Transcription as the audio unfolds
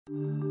Hello,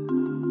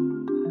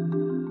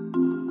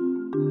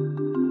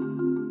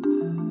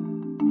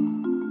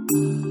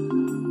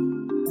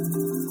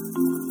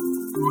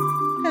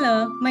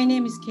 my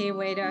name is Kei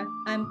Ueda.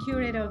 I'm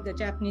curator of the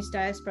Japanese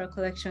Diaspora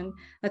Collection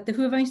at the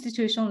Hoover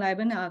Institution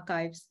Library and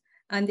Archives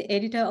and the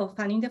editor of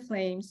Fanning the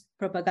Flames,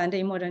 Propaganda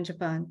in Modern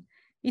Japan.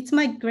 It's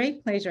my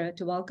great pleasure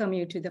to welcome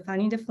you to the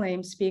Fanning the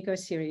Flames speaker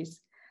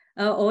series.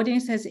 Our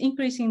audience is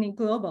increasingly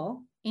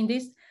global. In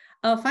this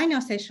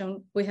final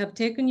session, we have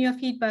taken your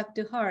feedback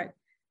to heart,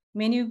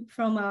 many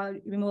from our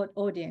remote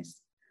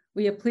audience.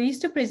 We are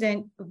pleased to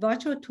present a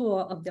virtual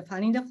tour of the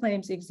Fanning the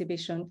Flames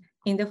exhibition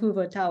in the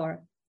Hoover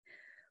Tower.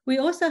 We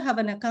also have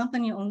an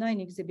accompanying online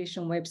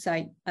exhibition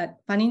website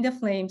at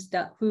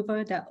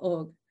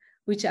fanningtheflames.hoover.org,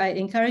 which I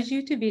encourage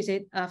you to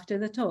visit after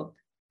the talk.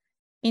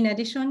 In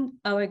addition,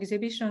 our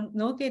exhibition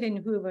located in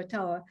Hoover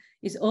Tower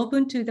is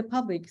open to the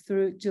public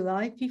through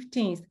July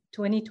 15th,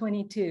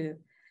 2022.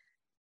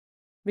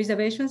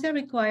 Reservations are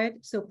required,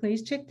 so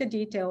please check the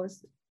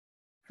details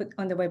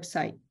on the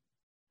website.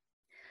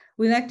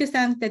 We'd like to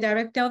thank the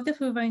director of the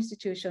Hoover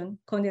Institution,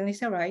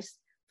 Condoleezza Rice,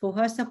 for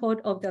her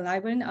support of the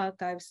library and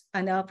archives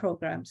and our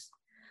programs.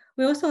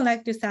 We also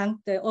like to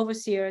thank the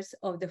overseers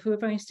of the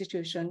Hoover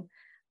Institution,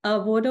 our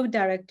board of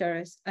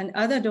directors, and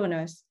other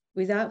donors,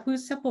 without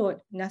whose support,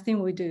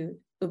 nothing we do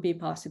would be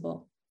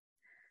possible.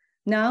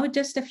 Now,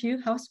 just a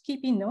few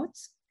housekeeping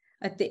notes.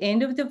 At the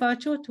end of the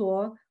virtual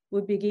tour,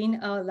 we'll begin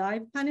our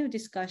live panel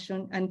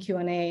discussion and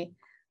Q&A.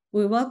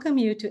 We welcome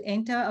you to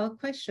enter our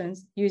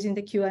questions using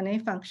the Q&A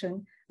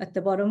function at the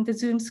bottom of the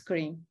Zoom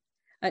screen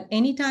at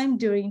any time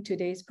during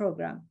today's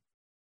program.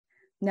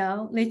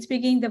 Now, let's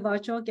begin the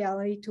virtual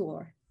gallery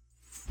tour.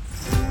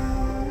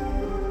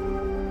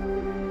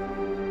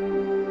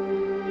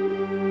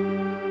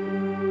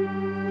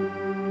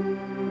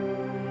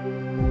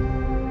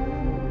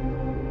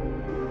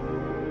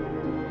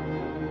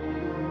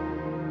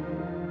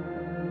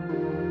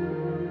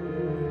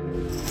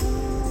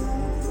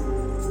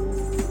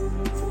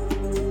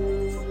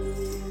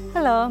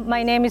 Hello,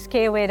 my name is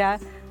Kei Ueda.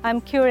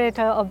 I'm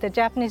curator of the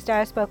Japanese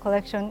Diaspora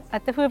Collection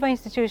at the Hoover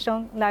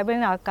Institution Library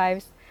and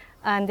Archives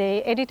and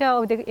the editor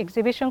of the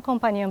exhibition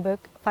companion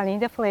book, Fanning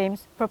the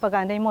Flames,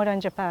 Propaganda in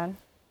Modern Japan.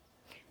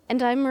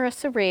 And I'm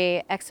Marissa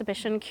Ree,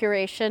 exhibition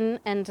curation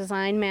and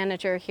design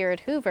manager here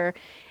at Hoover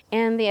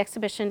and the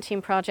exhibition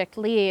team project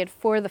lead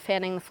for the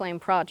Fanning the Flame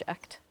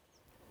project.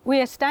 We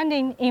are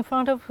standing in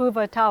front of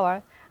Hoover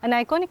Tower, an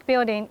iconic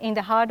building in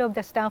the heart of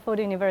the Stanford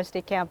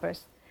University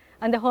campus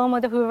and the home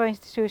of the Hoover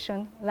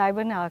Institution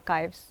Library and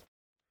Archives.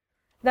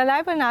 The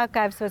Library and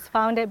Archives was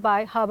founded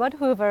by Herbert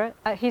Hoover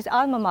at his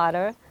alma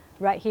mater,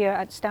 right here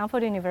at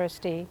Stanford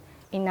University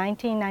in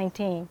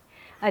 1919,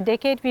 a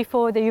decade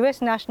before the U.S.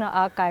 National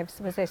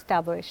Archives was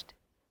established.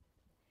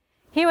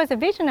 He was a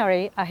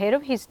visionary ahead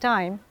of his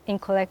time in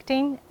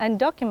collecting and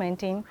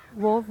documenting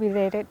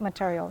war-related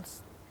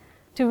materials.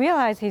 To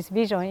realize his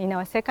vision in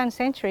our second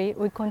century,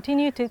 we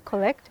continue to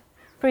collect,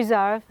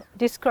 preserve,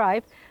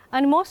 describe,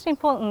 and most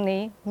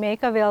importantly,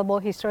 make available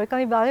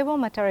historically valuable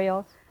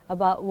material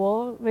about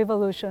war,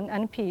 revolution,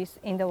 and peace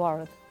in the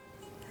world.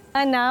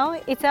 And now,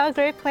 it's our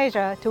great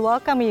pleasure to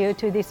welcome you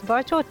to this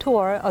virtual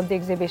tour of the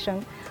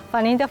exhibition,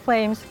 Fanning the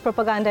Flames,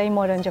 Propaganda in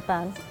Modern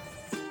Japan.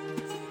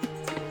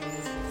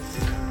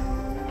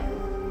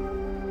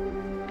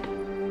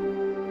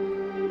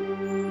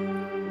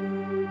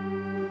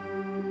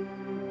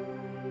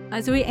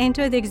 As we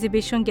enter the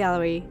exhibition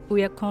gallery,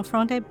 we are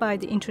confronted by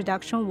the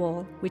introduction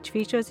wall, which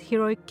features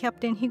heroic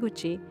Captain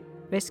Higuchi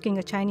rescuing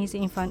a Chinese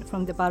infant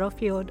from the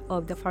battlefield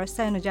of the First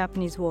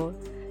Sino-Japanese War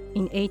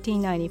in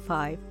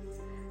 1895.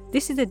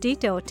 This is a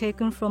detail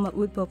taken from a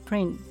woodblock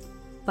print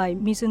by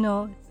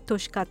Mizuno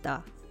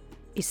Toshikata.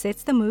 It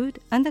sets the mood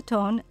and the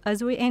tone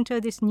as we enter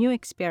this new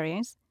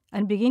experience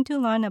and begin to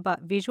learn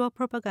about visual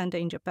propaganda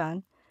in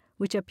Japan,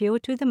 which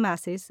appealed to the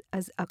masses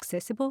as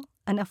accessible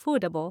and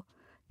affordable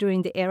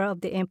during the era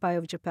of the Empire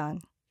of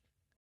Japan.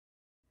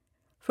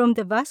 From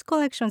the vast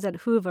collections at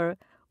Hoover,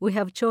 we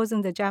have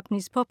chosen the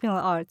Japanese popular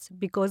arts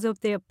because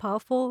of their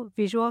powerful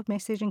visual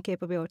messaging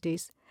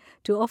capabilities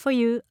to offer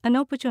you an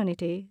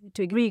opportunity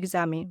to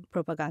re-examine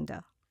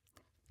propaganda.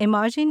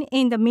 Emerging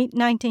in the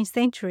mid-19th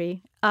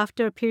century,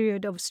 after a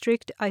period of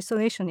strict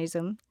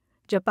isolationism,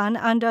 Japan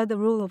under the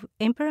rule of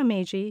Emperor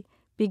Meiji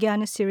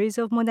began a series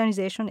of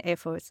modernization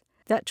efforts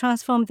that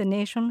transformed the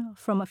nation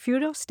from a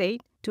feudal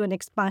state to an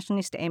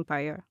expansionist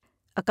empire.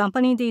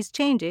 Accompanying these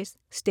changes,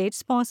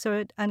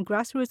 state-sponsored and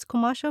grassroots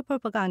commercial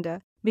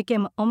propaganda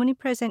became an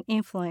omnipresent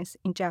influence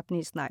in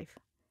Japanese life.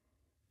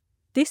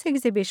 This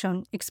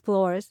exhibition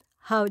explores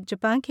how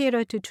Japan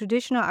catered to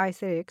traditional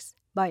aesthetics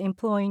by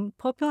employing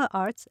popular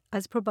arts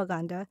as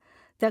propaganda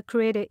that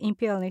created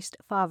imperialist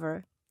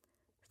fervor.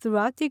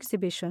 Throughout the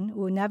exhibition,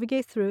 we'll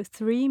navigate through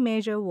three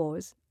major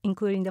wars,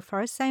 including the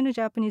First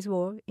Sino-Japanese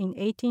War in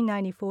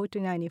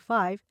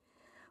 1894-95,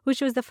 which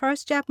was the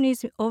first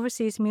Japanese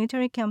overseas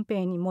military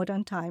campaign in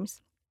modern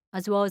times,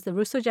 as well as the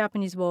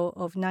Russo-Japanese War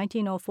of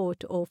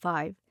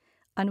 1904-05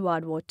 and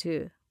World War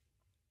II.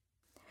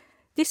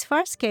 This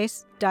first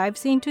case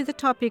dives into the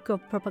topic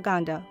of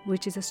propaganda,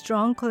 which is a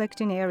strong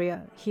collecting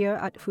area here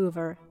at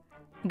Hoover.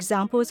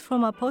 Examples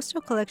from our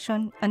poster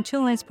collection and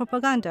children's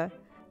propaganda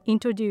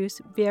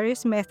introduce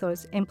various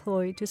methods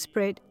employed to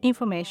spread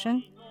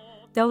information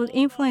that will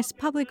influence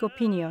public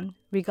opinion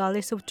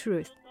regardless of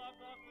truth.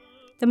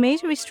 The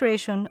Meiji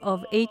Restoration of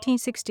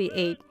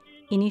 1868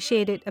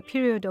 initiated a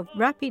period of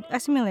rapid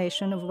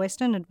assimilation of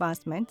Western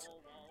advancements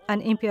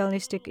and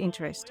imperialistic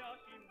interest.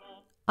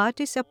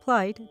 Artists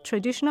applied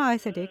traditional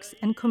aesthetics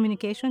and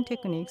communication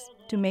techniques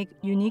to make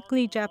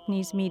uniquely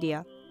Japanese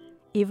media,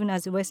 even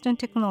as Western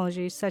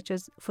technologies such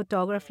as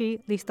photography,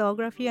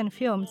 lithography, and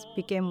films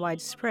became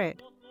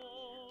widespread.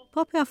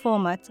 Popular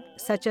formats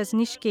such as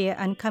Nishikie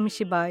and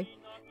Kamishibai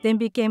then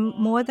became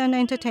more than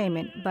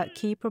entertainment but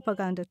key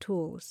propaganda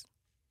tools.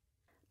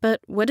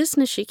 But what is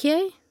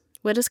Nishikie?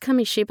 What is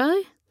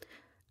Kamishibai?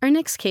 Our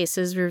next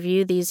cases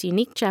review these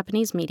unique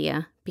Japanese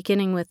media,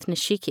 beginning with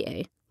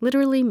Nishikie,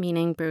 literally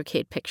meaning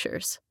brocade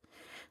pictures.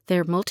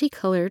 They're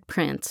multicolored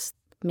prints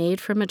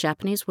made from a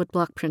Japanese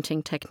woodblock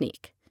printing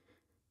technique.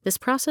 This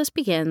process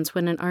begins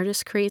when an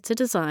artist creates a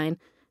design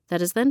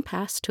that is then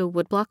passed to a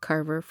woodblock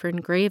carver for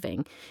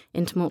engraving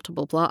into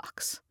multiple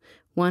blocks,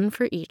 one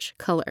for each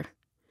color.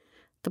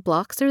 The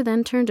blocks are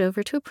then turned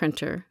over to a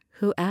printer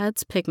who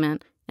adds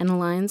pigment and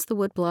aligns the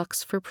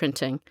woodblocks for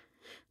printing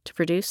to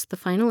produce the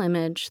final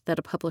image that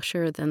a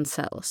publisher then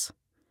sells.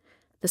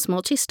 This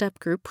multi-step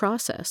group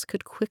process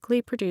could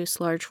quickly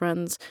produce large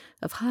runs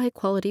of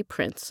high-quality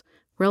prints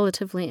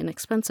relatively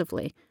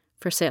inexpensively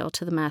for sale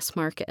to the mass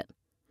market.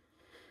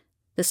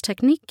 This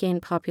technique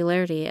gained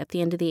popularity at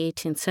the end of the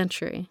 18th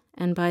century,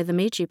 and by the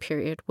Meiji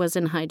period was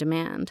in high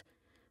demand.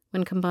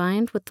 When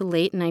combined with the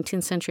late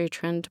 19th century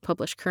trend to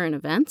publish current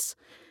events,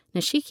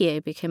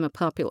 Nishikie became a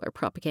popular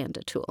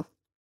propaganda tool.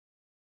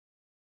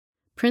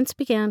 Prints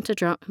began to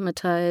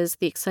dramatize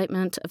the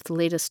excitement of the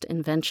latest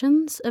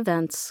inventions,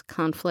 events,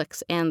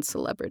 conflicts, and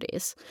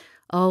celebrities,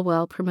 all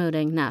while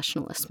promoting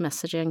nationalist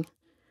messaging.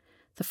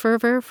 The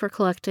fervor for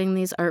collecting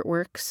these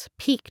artworks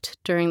peaked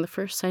during the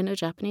First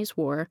Sino-Japanese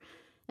War,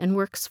 and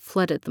works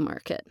flooded the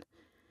market.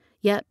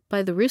 Yet,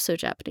 by the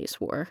Russo-Japanese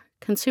War,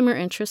 consumer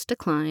interest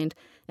declined,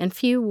 and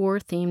few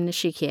war-themed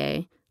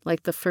Nishikie,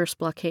 like the first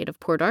blockade of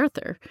Port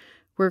Arthur,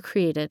 were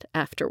created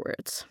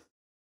afterwards.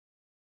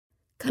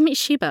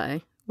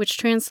 Kamishibai, which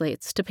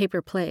translates to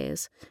paper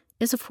plays,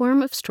 is a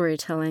form of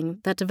storytelling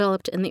that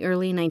developed in the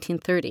early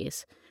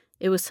 1930s.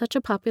 It was such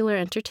a popular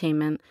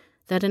entertainment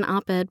that an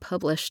op-ed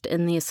published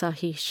in the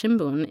Asahi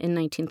Shimbun in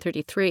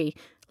 1933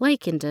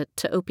 likened it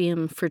to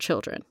opium for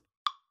children.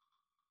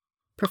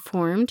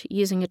 Performed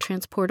using a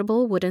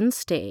transportable wooden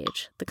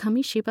stage, the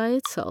Kamishibai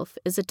itself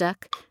is a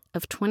deck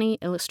of 20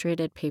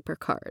 illustrated paper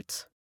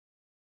cards.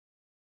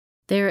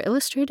 They are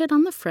illustrated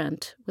on the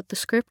front with the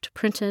script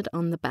printed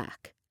on the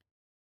back.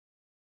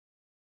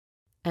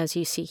 As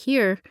you see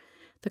here,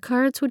 the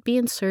cards would be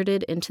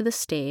inserted into the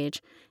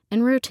stage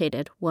and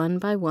rotated one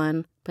by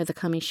the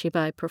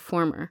Kamishibai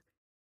performer,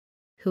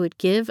 who would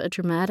give a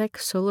dramatic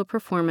solo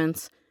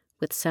performance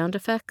with sound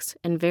effects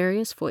and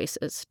various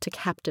voices to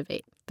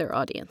captivate their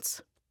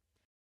audience.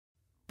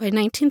 By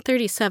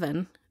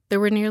 1937, there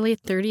were nearly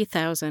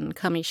 30,000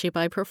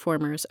 Kamishibai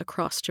performers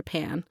across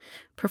Japan,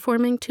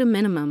 performing to a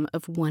minimum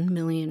of 1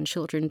 million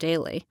children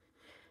daily.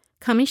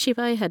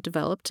 Kamishibai had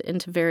developed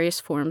into various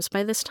forms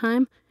by this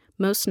time,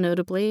 most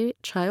notably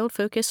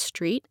child-focused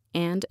street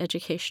and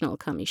educational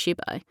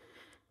Kamishibai.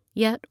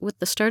 Yet, with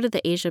the start of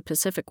the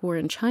Asia-Pacific War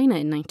in China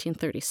in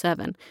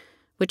 1937,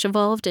 which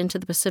evolved into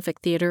the Pacific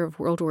Theater of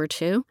World War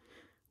II,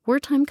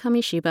 wartime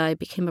Kamishibai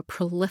became a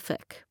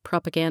prolific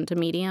propaganda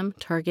medium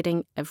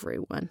targeting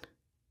everyone.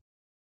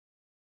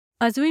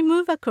 As we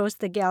move across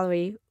the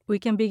gallery, we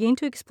can begin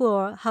to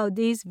explore how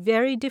these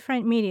very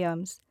different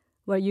mediums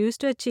were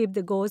used to achieve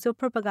the goals of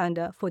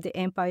propaganda for the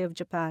Empire of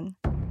Japan.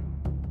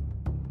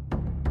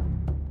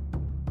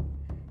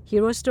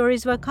 Hero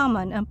stories were a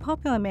common and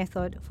popular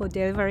method for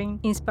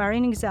delivering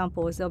inspiring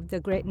examples of the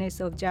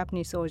greatness of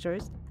Japanese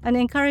soldiers and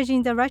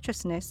encouraging the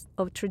righteousness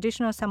of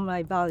traditional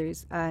samurai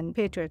values and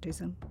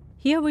patriotism.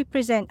 Here we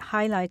present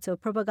highlights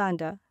of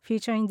propaganda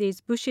featuring these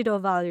Bushido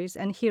values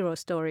and hero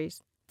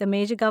stories. The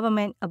Meiji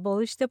government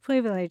abolished the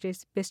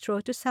privileges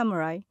bestowed to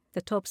samurai,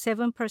 the top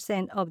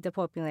 7% of the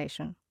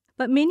population.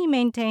 But many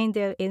maintained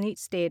their elite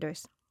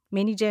status.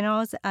 Many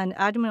generals and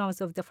admirals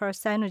of the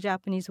First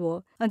Sino-Japanese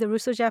War and the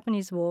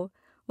Russo-Japanese War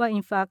were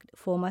in fact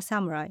former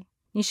samurai.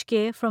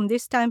 Nishikie from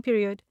this time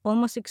period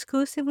almost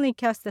exclusively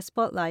cast the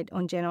spotlight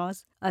on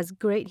generals as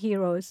great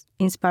heroes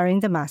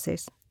inspiring the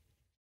masses.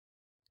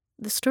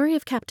 The story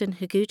of Captain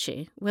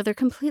Higuchi, whether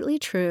completely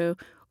true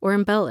or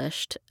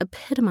embellished,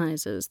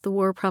 epitomizes the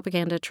war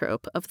propaganda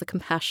trope of the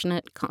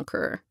compassionate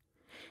conqueror.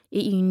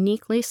 It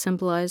uniquely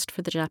symbolized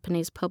for the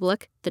Japanese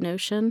public the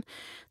notion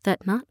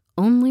that not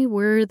only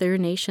were their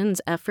nation's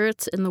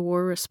efforts in the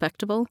war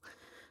respectable,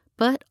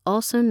 but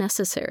also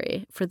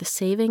necessary for the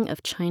saving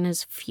of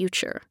China's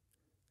future.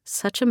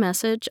 Such a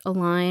message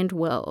aligned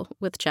well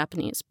with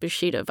Japanese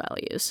Bushido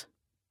values.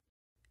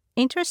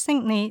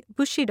 Interestingly,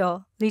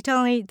 Bushido,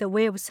 literally the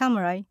way of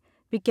samurai,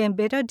 became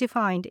better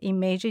defined in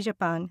Meiji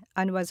Japan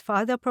and was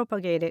further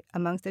propagated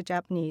amongst the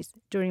Japanese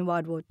during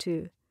World War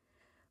II.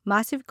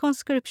 Massive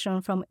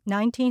conscription from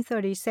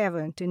 1937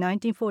 to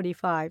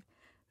 1945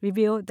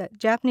 revealed that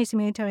Japanese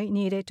military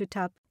needed to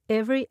tap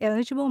every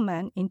eligible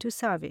man into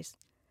service,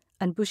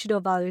 and Bushido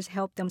values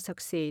helped them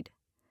succeed.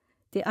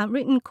 The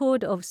unwritten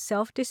code of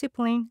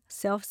self-discipline,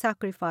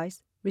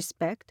 self-sacrifice,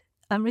 respect,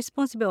 and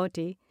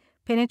responsibility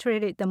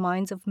penetrated the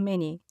minds of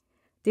many,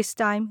 this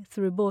time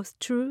through both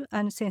true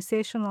and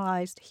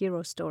sensationalized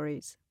hero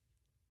stories.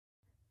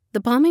 The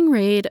bombing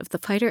raid of the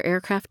fighter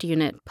aircraft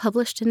unit,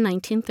 published in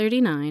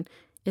 1939,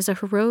 is a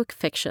heroic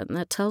fiction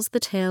that tells the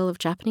tale of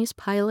Japanese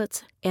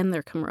pilots and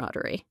their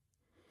camaraderie.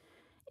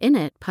 In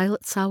it,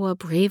 pilot Sawa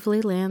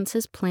bravely lands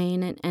his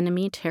plane in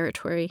enemy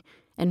territory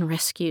and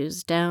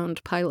rescues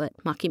downed pilot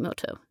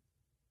Makimoto.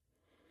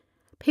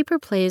 Paper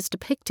plays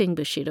depicting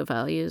Bushido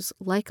values,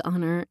 like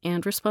honor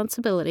and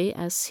responsibility,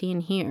 as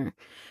seen here,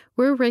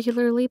 were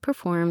regularly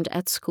performed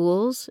at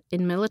schools,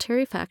 in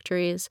military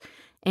factories,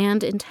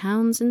 and in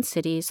towns and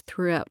cities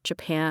throughout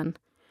Japan.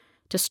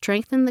 To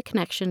strengthen the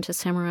connection to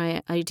samurai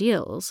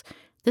ideals,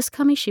 this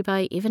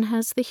Kamishibai even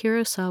has the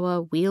hero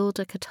Sawa wield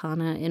a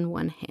katana in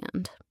one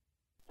hand.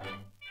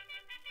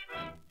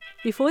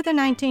 Before the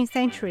 19th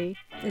century,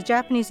 the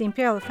Japanese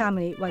imperial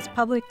family was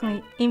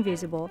publicly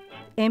invisible.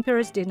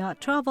 Emperors did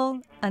not travel,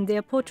 and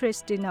their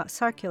portraits did not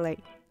circulate.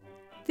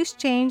 This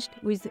changed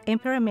with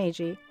Emperor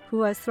Meiji, who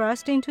was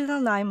thrust into the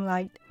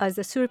limelight as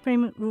the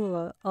supreme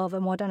ruler of a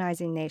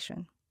modernizing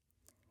nation.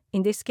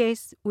 In this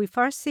case, we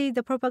first see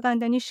the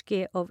propaganda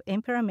nishiki of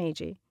Emperor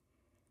Meiji.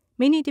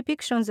 Many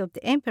depictions of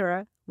the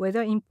emperor,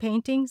 whether in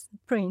paintings,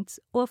 prints,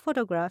 or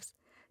photographs,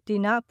 did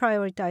not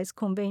prioritize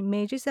conveying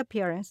Meiji's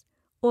appearance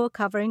or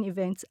covering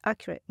events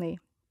accurately.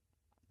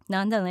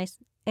 Nonetheless,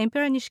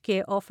 Emperor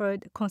Nishiki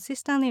offered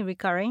consistently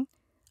recurring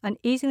and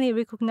easily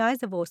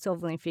recognizable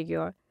sovereign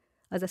figure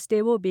as a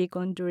stable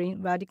beacon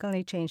during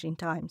radically changing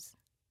times.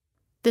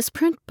 This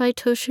print by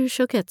Toshu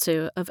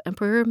Shoketsu of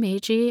Emperor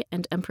Meiji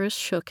and Empress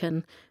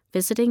Shoken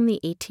visiting the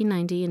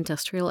 1890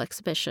 Industrial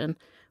Exhibition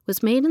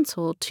was made and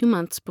sold 2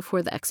 months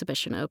before the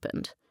exhibition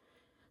opened.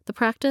 The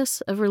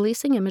practice of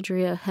releasing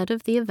imagery ahead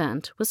of the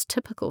event was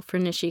typical for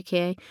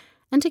Nishiki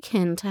and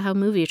akin to how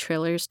movie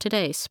trailers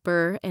today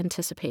spur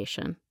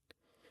anticipation.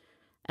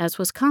 As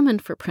was common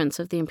for prints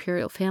of the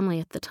imperial family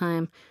at the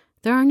time,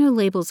 there are no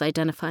labels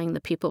identifying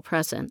the people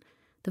present.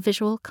 The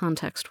visual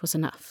context was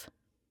enough.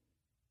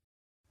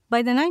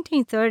 By the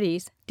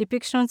 1930s,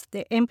 depictions of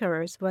the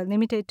emperors were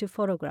limited to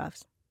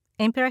photographs.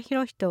 Emperor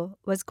Hirohito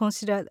was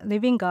considered a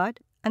living god,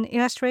 and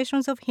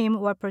illustrations of him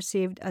were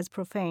perceived as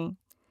profane.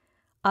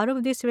 Out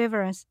of this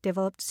reverence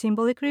developed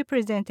symbolic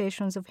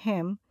representations of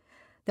him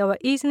that were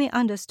easily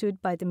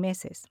understood by the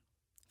masses.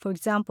 For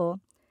example,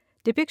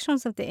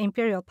 depictions of the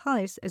imperial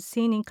palace as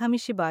seen in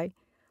Kamishibai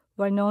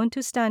were known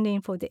to stand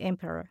in for the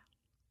emperor.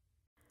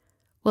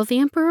 While the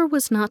emperor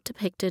was not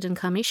depicted in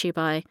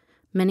Kamishibai,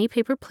 many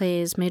paper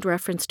plays made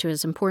reference to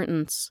his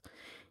importance.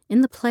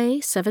 In the play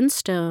 7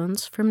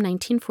 Stones from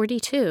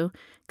 1942,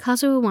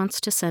 Kazuo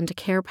wants to send a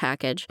care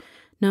package,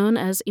 known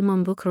as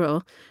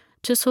Imonbukuro,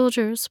 to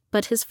soldiers,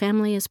 but his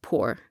family is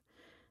poor.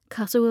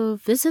 Kazuo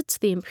visits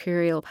the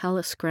imperial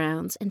palace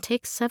grounds and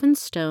takes 7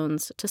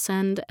 stones to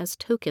send as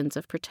tokens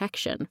of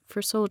protection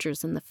for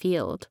soldiers in the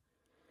field.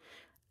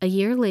 A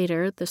year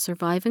later, the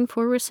surviving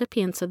 4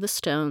 recipients of the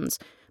stones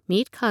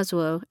meet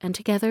Kazuo, and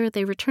together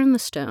they return the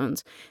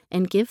stones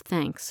and give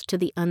thanks to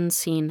the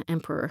unseen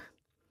emperor.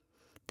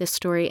 This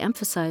story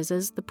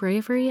emphasizes the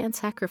bravery and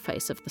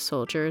sacrifice of the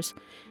soldiers,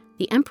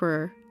 the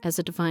emperor as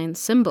a divine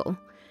symbol,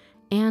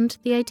 and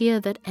the idea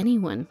that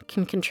anyone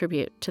can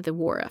contribute to the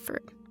war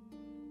effort.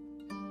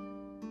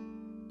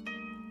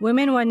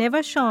 Women were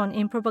never shown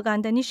in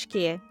propaganda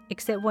nishiki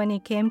except when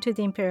it came to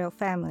the imperial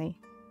family.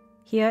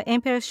 Here,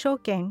 Emperor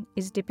Shoken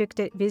is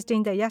depicted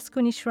visiting the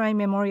Yasukuni Shrine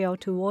Memorial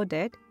to war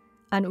dead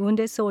and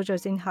wounded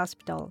soldiers in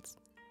hospitals,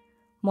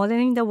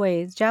 modeling the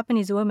ways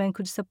Japanese women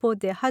could support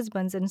their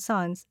husbands and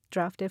sons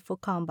drafted for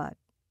combat.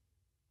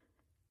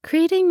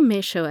 Creating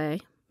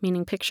meishoe,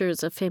 meaning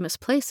pictures of famous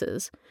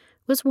places,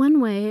 was one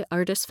way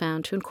artists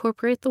found to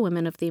incorporate the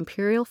women of the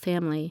imperial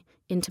family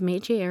into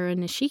Meiji-era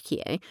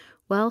nishiki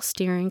while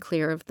steering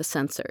clear of the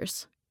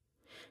censors.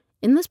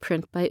 In this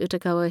print by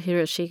Utagawa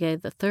Hiroshige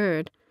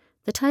III,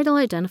 the title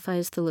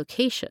identifies the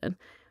location,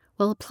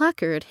 while a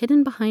placard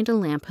hidden behind a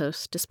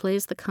lamppost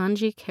displays the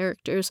kanji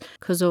characters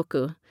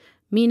kozoku,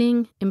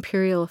 meaning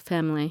imperial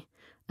family,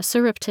 a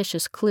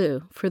surreptitious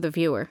clue for the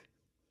viewer.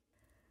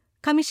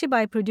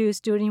 Kamishibai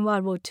produced during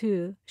World War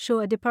II show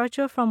a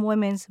departure from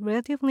women's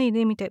relatively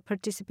limited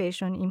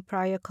participation in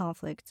prior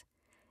conflicts.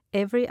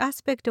 Every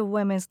aspect of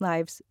women's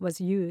lives was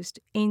used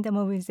in the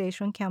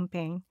mobilization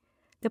campaign.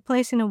 The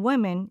placing of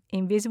women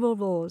in visible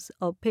roles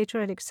of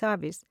patriotic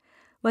service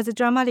was a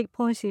dramatic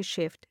policy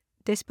shift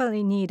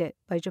desperately needed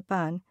by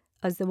Japan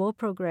as the war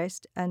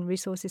progressed and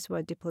resources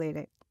were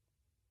depleted.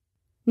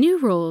 New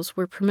roles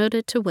were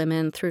promoted to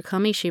women through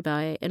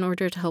Kamishibai in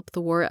order to help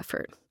the war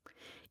effort.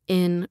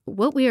 In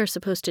What We Are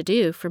Supposed to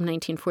Do from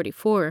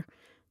 1944,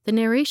 the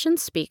narration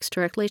speaks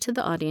directly to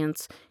the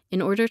audience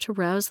in order to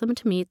rouse them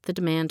to meet the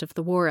demand of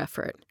the war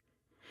effort.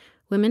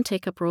 Women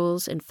take up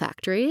roles in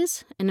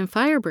factories and in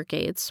fire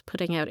brigades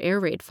putting out air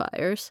raid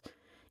fires,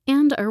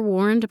 and are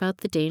warned about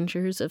the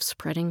dangers of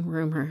spreading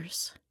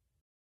rumors.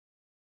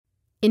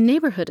 In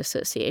Neighborhood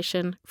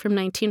Association from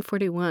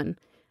 1941,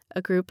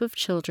 a group of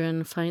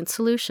children find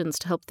solutions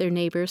to help their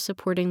neighbors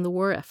supporting the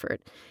war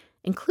effort,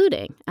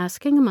 including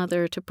asking a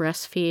mother to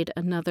breastfeed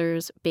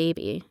another's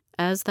baby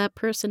as that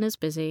person is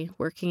busy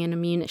working in a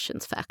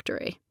munitions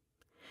factory.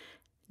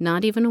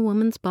 Not even a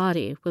woman's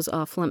body was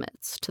off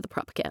limits to the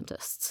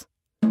propagandists.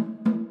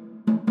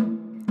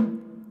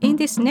 In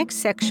this next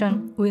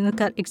section, we look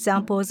at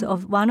examples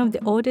of one of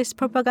the oldest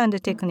propaganda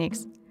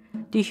techniques,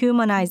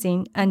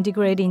 dehumanizing and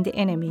degrading the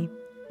enemy.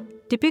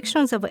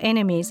 Depictions of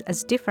enemies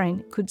as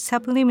different could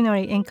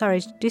subliminally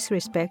encourage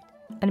disrespect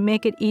and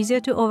make it easier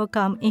to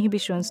overcome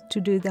inhibitions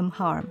to do them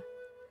harm.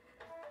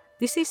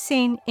 This is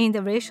seen in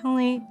the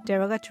racially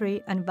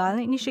derogatory and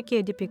violent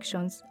Nishikie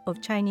depictions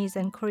of Chinese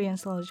and Korean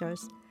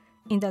soldiers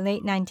in the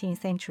late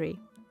 19th century.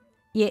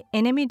 Yet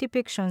enemy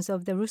depictions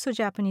of the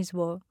Russo-Japanese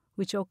War,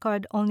 which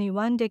occurred only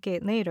 1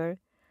 decade later,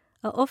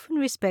 are often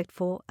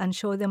respectful and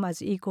show them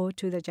as equal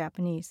to the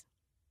Japanese.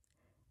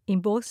 In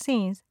both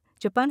scenes,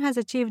 Japan has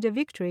achieved a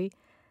victory,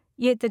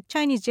 yet the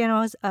Chinese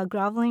generals are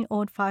groveling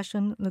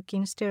old-fashioned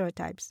looking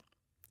stereotypes.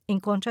 In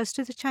contrast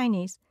to the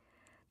Chinese,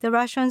 the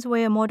Russians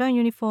wear modern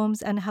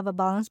uniforms and have a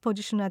balanced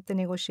position at the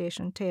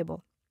negotiation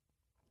table.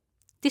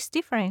 This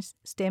difference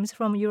stems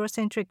from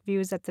Eurocentric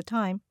views at the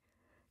time.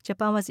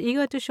 Japan was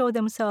eager to show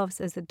themselves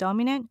as the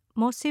dominant,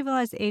 most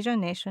civilized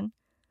Asian nation,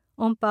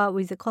 on par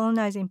with the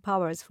colonizing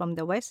powers from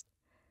the West,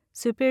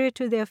 superior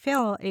to their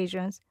fellow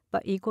Asians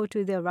but equal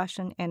to their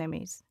Russian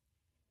enemies.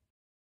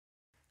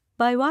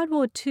 By World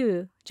War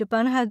II,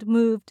 Japan had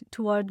moved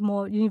toward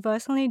more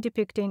universally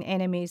depicting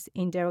enemies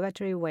in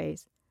derogatory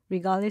ways,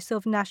 regardless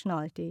of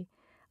nationality,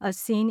 as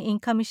seen in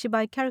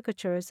Kamishibai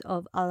caricatures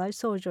of Allied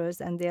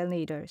soldiers and their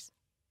leaders.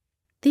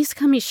 These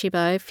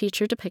Kamishibai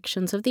feature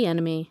depictions of the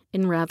enemy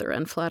in rather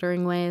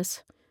unflattering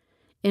ways.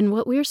 In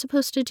What We Are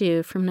Supposed to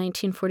Do from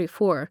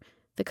 1944,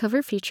 the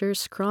cover features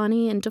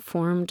scrawny and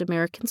deformed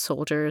American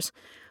soldiers,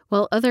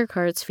 while other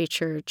cards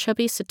feature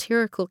chubby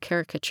satirical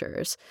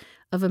caricatures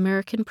of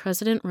American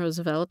President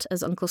Roosevelt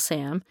as Uncle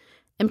Sam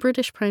and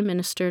British Prime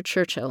Minister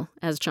Churchill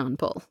as John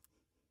Bull.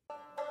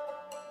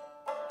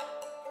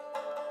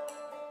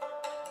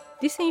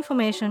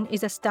 Disinformation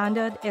is a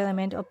standard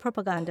element of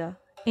propaganda.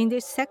 In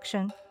this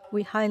section,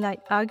 we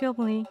highlight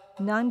arguably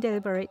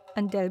non-deliberate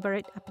and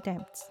deliberate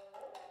attempts.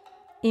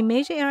 In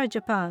Meiji-era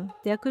Japan,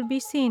 there could be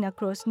seen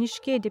across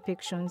Nishikie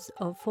depictions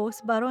of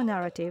forced battle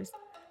narratives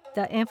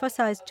that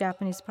emphasized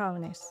Japanese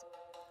prowess.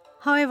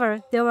 However,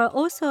 there were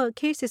also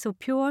cases of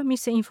pure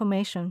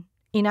misinformation,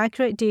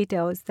 inaccurate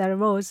details that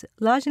arose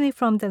largely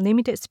from the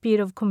limited speed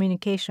of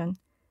communication,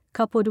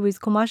 coupled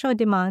with commercial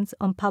demands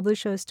on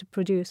publishers to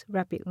produce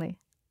rapidly.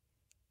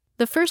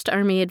 The First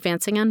Army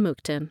Advancing on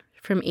Mukden,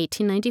 from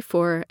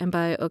 1894 and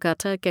by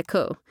Ogata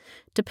Gekko,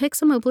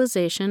 depicts a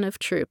mobilization of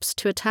troops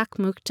to attack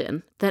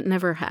Mukden that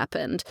never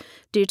happened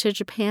due to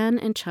Japan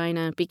and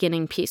China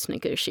beginning peace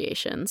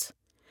negotiations.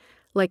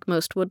 Like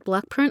most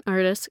woodblock print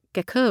artists,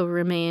 Gekko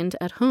remained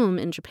at home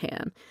in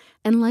Japan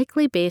and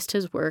likely based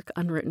his work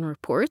on written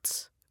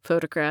reports,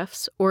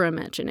 photographs, or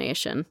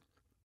imagination.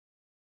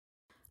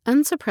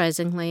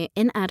 Unsurprisingly,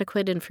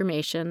 inadequate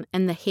information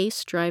and the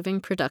haste-driving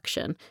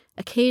production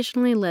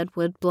occasionally led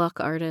woodblock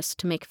artists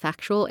to make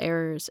factual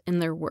errors in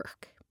their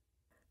work.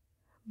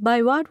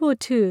 By World War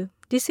II,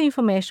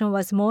 disinformation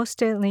was more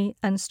steadily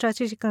and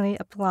strategically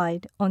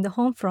applied on the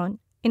home front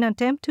in an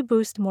attempt to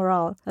boost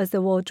morale as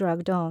the war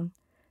dragged on.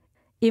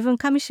 Even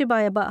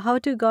Kamishibai about how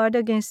to guard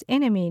against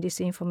enemy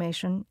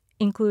disinformation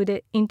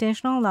included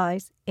intentional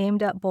lies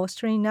aimed at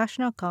bolstering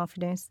national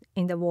confidence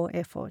in the war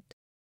effort.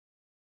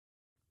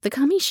 The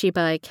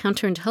Kamishibai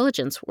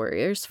counterintelligence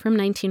warriors from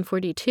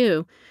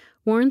 1942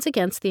 warns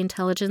against the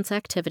intelligence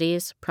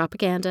activities,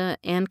 propaganda,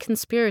 and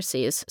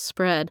conspiracies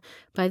spread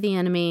by the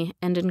enemy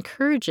and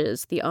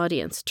encourages the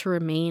audience to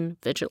remain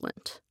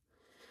vigilant.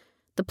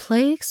 The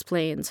play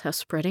explains how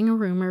spreading a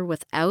rumor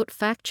without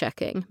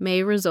fact-checking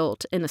may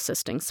result in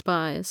assisting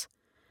spies.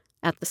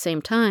 At the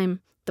same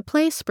time, the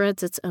play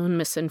spreads its own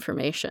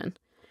misinformation.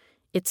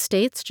 It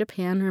states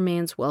Japan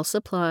remains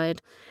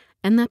well-supplied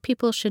and that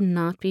people should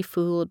not be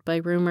fooled by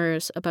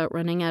rumors about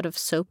running out of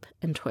soap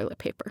and toilet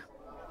paper.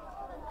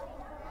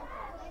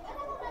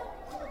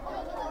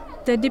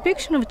 The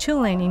depiction of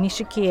children in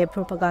Nishikie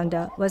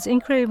propaganda was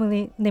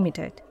incredibly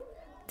limited.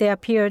 They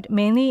appeared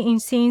mainly in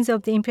scenes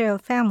of the imperial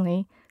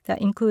family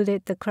that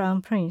included the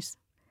crown prince.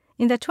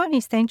 In the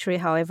 20th century,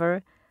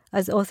 however,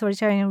 as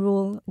authoritarian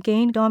rule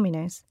gained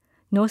dominance,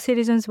 no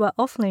citizens were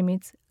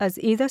off-limits as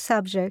either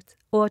subjects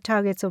or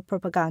targets of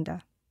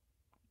propaganda.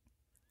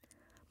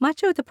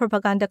 Much of the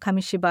propaganda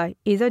Kamishibai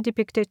either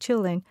depicted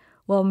children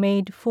or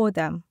made for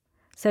them,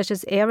 such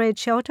as air raid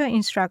shelter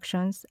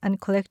instructions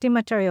and collecting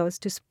materials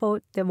to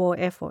support the war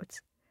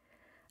efforts.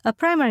 A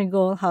primary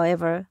goal,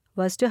 however,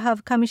 was to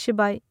have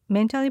Kamishibai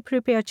mentally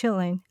prepare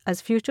children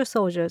as future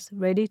soldiers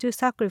ready to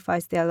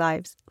sacrifice their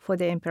lives for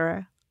the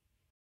emperor.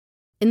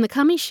 In the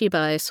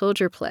Kamishibai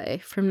soldier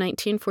play from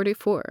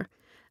 1944,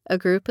 a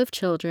group of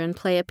children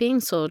play at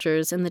being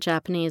soldiers in the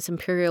Japanese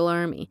Imperial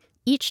Army,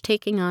 each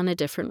taking on a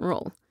different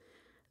role.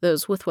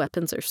 Those with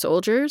weapons are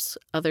soldiers,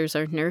 others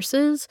are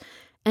nurses,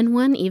 and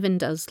one even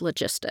does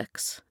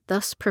logistics,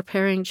 thus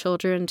preparing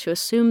children to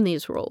assume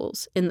these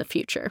roles in the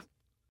future.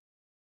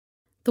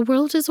 The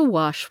world is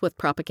awash with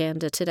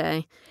propaganda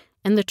today,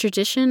 and the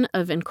tradition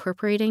of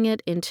incorporating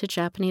it into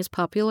Japanese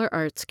popular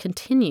arts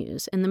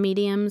continues in the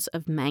mediums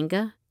of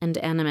manga and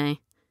anime.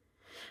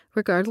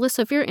 Regardless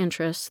of your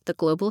interests, the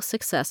global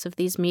success of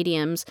these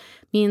mediums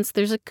means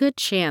there's a good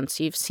chance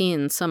you've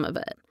seen some of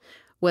it,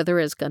 whether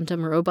as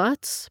Gundam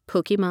robots,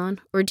 Pokemon,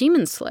 or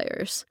Demon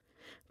Slayers.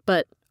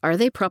 But are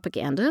they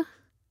propaganda?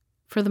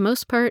 For the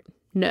most part,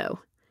 no.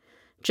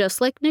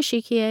 Just like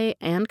Nishikie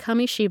and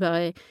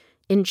Kamishibai,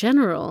 in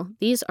general,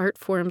 these art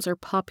forms are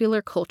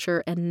popular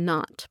culture and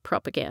not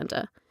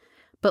propaganda.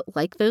 But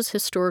like those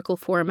historical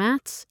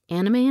formats,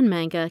 anime and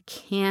manga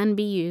can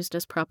be used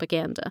as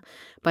propaganda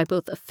by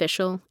both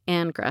official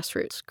and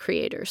grassroots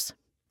creators.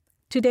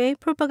 Today,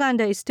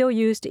 propaganda is still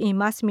used in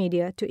mass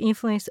media to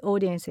influence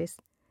audiences.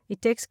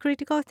 It takes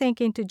critical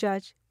thinking to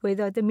judge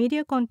whether the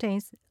media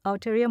contains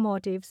ulterior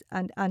motives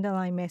and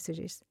underlying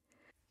messages.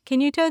 Can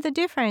you tell the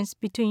difference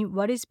between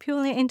what is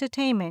purely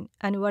entertainment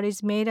and what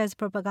is made as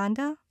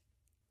propaganda?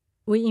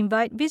 We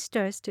invite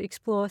visitors to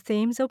explore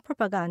themes of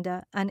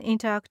propaganda and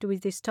interact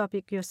with this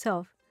topic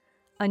yourself.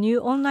 A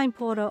new online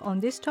portal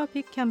on this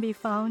topic can be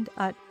found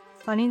at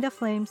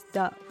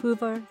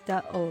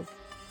fannintheflames.hoover.org.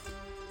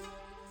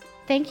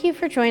 Thank you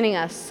for joining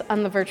us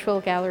on the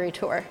virtual gallery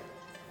tour.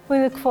 We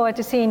look forward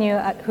to seeing you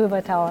at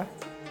Hoover Tower.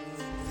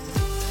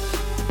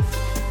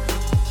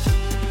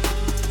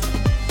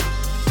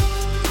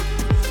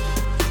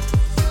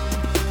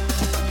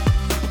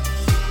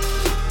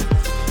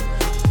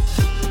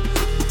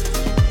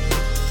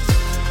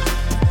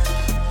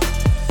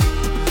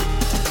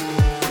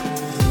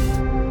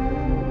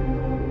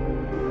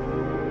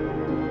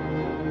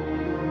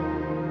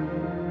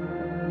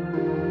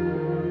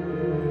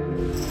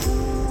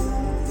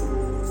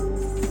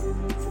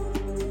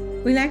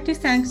 We'd like to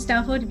thank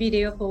Stanford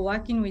Video for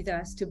working with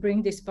us to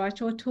bring this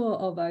virtual tour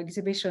of our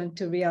exhibition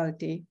to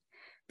reality.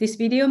 This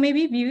video may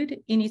be viewed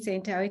in its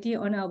entirety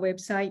on our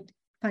website,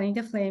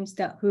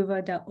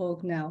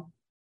 fannintheflames.hoover.org now.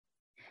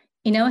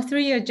 In our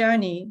 3-year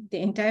journey, the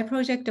entire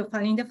project of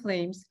Fanning the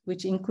Flames,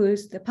 which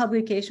includes the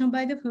publication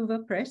by the Hoover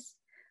Press,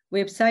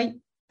 website,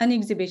 and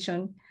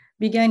exhibition,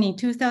 began in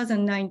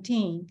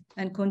 2019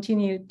 and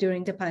continued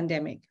during the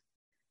pandemic.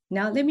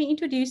 Now let me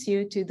introduce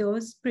you to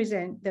those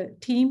present, the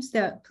teams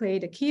that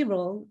played a key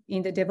role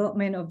in the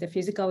development of the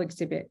physical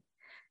exhibit.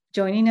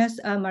 Joining us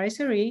are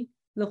Marissa Rhee,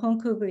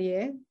 Laurent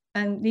Cuglier,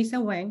 and Lisa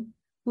Wang,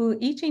 who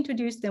each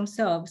introduce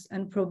themselves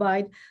and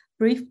provide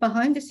brief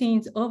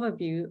behind-the-scenes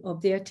overview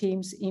of their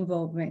team's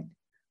involvement.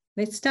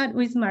 Let's start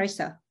with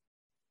Marissa.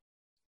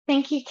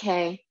 Thank you,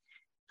 Kay.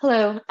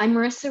 Hello, I'm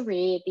Marissa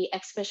Rhee, the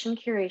Exhibition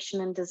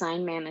Curation and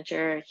Design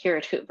Manager here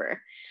at Hoover.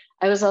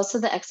 I was also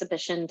the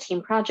exhibition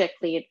team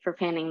project lead for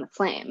Fanning the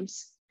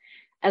Flames.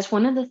 As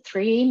one of the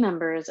 3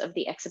 members of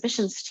the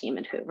exhibitions team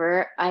at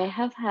Hoover, I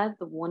have had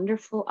the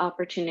wonderful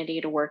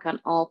opportunity to work on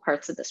all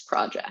parts of this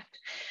project,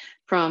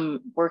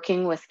 from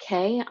working with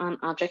Kay on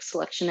object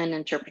selection and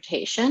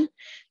interpretation,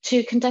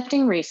 to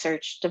conducting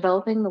research,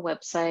 developing the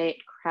website,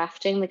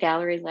 crafting the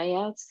gallery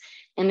layouts,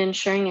 and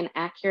ensuring an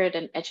accurate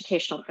and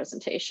educational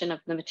presentation of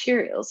the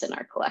materials in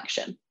our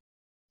collection.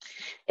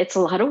 It's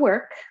a lot of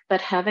work, but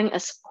having a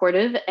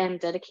supportive and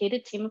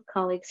dedicated team of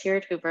colleagues here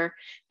at Hoover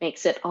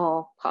makes it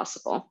all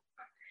possible.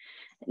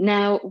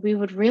 Now, we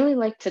would really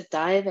like to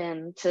dive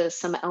into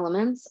some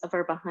elements of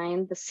our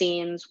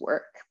behind-the-scenes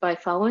work by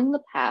following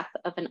the path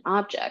of an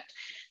object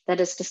that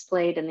is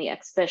displayed in the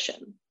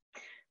exhibition.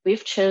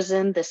 We've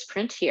chosen this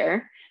print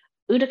here,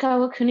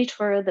 Utagawa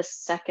Kunitora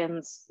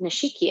II's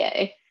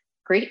Nishikie,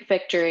 Great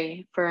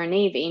Victory for Our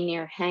Navy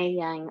near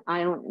Haiyang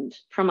Island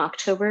from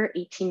October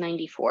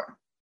 1894.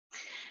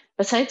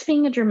 Besides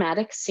being a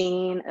dramatic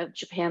scene of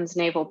Japan's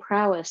naval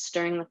prowess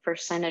during the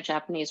First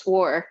Sino-Japanese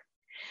War,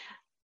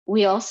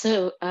 we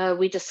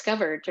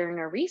discovered during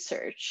our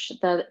research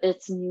that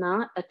it's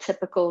not a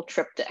typical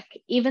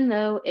triptych, even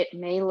though it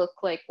may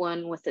look like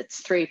one with its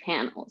 3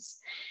 panels.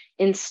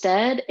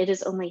 Instead, it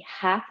is only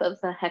half of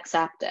the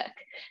hexaptych,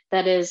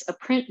 that is a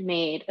print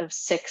made of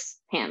 6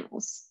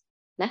 panels.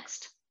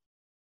 Next.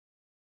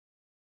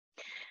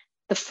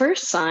 The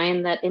first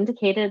sign that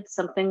indicated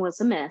something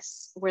was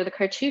amiss were the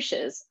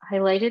cartouches,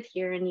 highlighted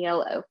here in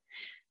yellow.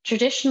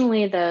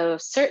 Traditionally, though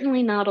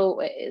certainly not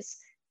always,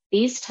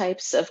 these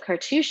types of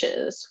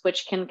cartouches,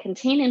 which can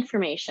contain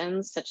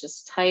information such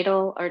as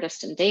title,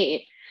 artist, and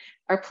date,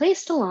 are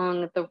placed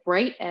along the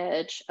right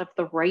edge of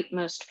the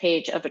rightmost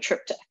page of a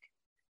triptych.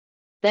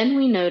 Then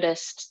we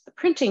noticed the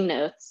printing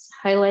notes,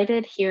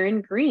 highlighted here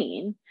in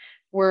green,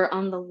 were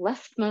on the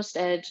leftmost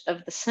edge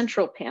of the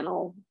central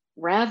panel,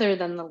 rather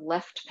than the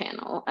left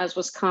panel, as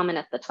was common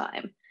at the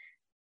time.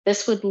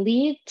 This would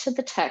lead to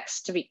the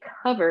text to be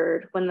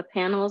covered when the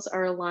panels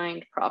are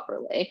aligned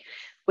properly,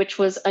 which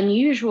was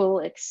unusual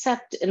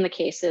except in the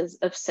cases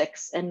of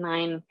 6 and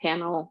 9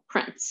 panel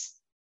prints.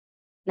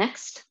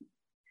 Next.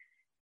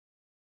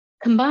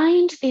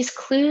 Combined, these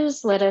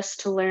clues led us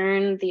to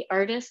learn the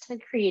artist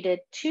had created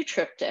 2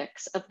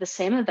 triptychs of the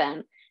same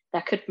event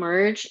that could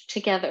merge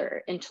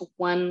together into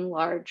one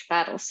large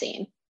battle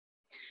scene.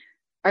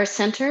 Our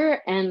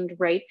center and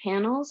right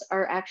panels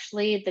are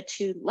actually the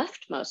 2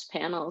 leftmost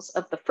panels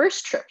of the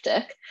first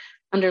triptych,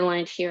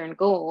 underlined here in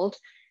gold,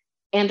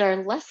 and our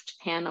left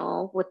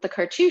panel with the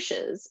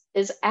cartouches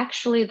is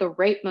actually the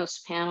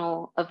rightmost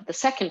panel of the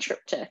second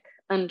triptych,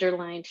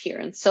 underlined here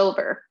in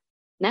silver.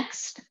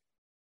 Next.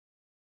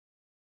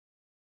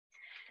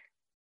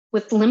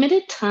 With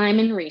limited time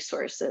and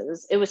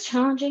resources, it was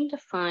challenging to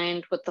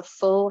find what the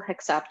full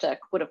hexaptych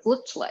would have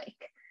looked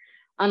like.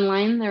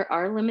 Online, there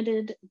are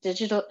limited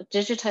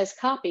digitized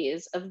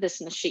copies of this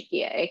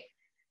Nishikie.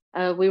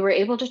 We were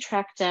able to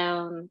track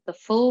down the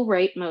full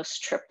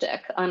rightmost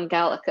triptych on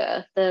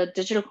Gallica, the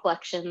digital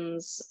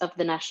collections of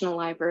the National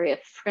Library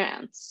of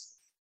France.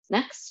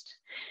 Next.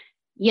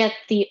 Yet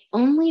the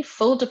only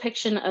full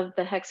depiction of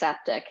the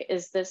hexaptych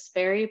is this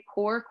very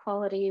poor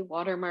quality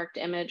watermarked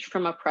image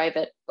from a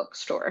private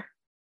bookstore.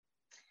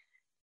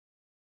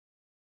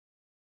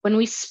 When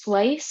we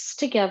splice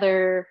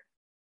together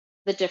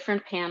the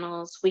different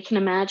panels, we can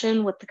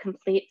imagine what the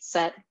complete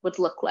set would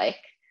look like.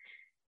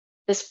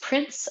 This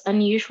print's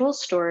unusual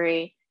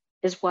story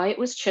is why it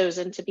was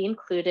chosen to be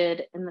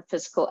included in the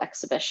physical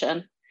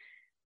exhibition.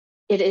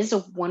 It is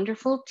a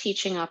wonderful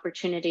teaching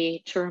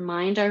opportunity to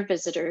remind our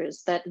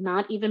visitors that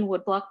not even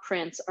woodblock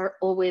prints are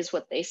always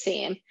what they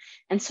seem.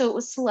 And so it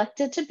was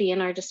selected to be in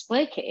our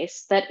display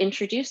case that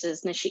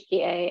introduces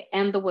Nishikie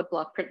and the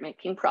woodblock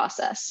printmaking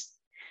process.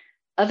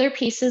 Other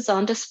pieces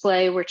on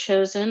display were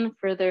chosen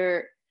for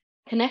their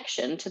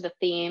connection to the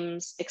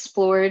themes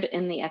explored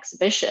in the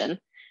exhibition,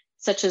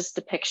 such as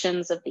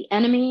depictions of the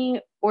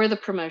enemy or the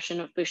promotion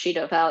of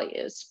Bushido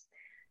values.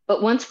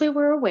 But once we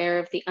were aware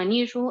of the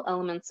unusual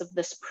elements of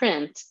this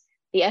print,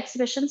 the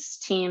exhibition's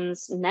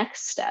team's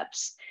next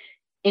steps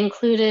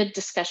included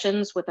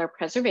discussions with our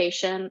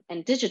preservation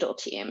and digital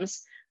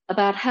teams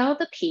about how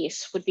the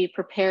piece would be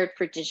prepared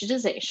for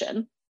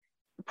digitization,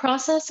 the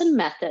process and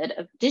method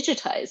of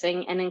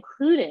digitizing and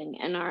including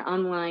in our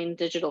online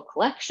digital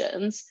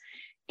collections,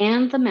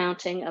 and the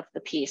mounting of the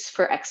piece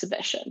for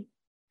exhibition.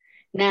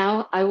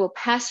 Now, I will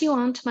pass you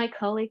on to my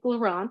colleague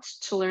Laurent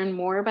to learn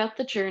more about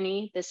the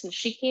journey this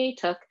Nishikie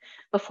took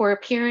before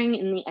appearing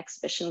in the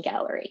exhibition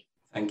gallery.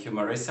 Thank you,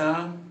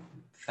 Marissa.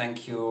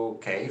 Thank you,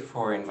 Kay,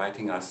 for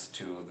inviting us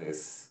to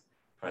this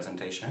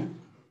presentation.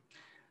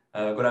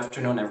 Good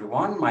afternoon,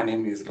 everyone. My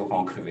name is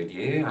Laurent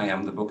Crevelier. I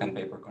am the book and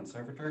paper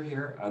conservator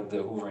here at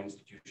the Hoover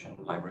Institution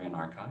Library and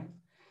Archive.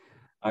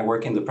 I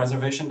work in the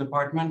preservation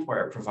department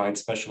where I provide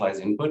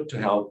specialized input to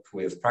help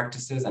with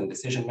practices and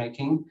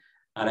decision-making.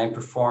 And I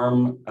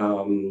perform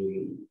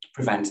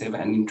preventive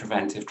and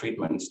interventive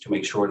treatments to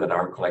make sure that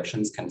our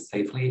collections can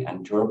safely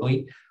and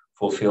durably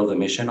fulfill the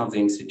mission of the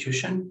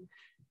institution.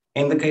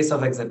 In the case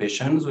of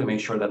exhibitions, we make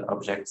sure that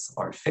objects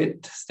are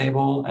fit,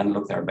 stable, and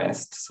look their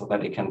best so that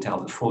they can tell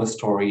the fullest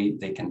story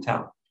they can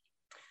tell.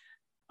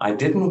 I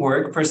didn't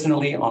work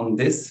personally on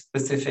this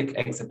specific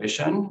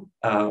exhibition,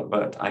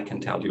 but I can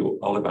tell you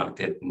all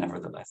about it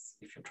nevertheless,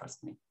 if you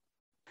trust me.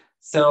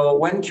 So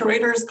when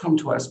curators come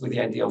to us with the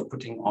idea of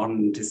putting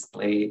on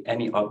display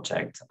any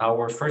object,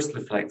 our first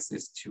reflex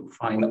is to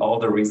find all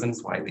the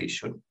reasons why they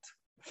shouldn't.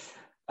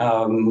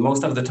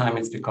 Most of the time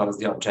it's because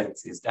the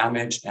object is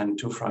damaged and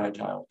too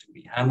fragile to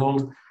be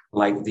handled,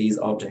 like these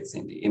objects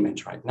in the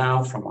image right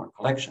now from our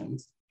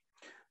collections.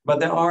 But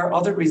there are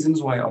other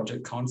reasons why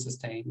objects can't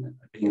sustain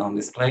being on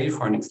display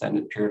for an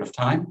extended period of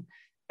time,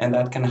 and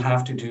that can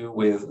have to do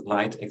with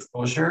light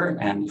exposure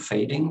and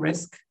fading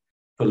risk,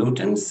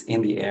 pollutants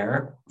in the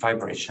air,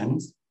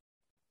 vibrations.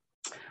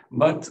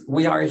 But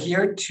we are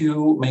here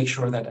to make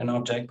sure that an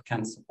object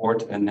can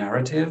support a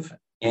narrative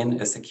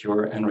in a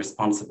secure and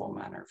responsible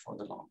manner for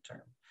the long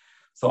term.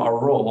 So our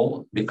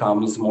role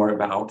becomes more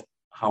about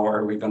how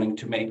are we going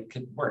to make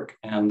it work?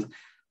 And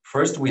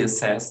first we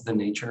assess the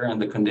nature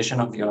and the condition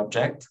of the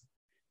object.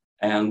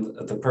 And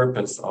the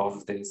purpose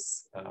of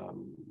this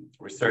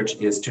research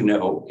is to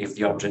know if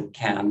the object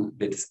can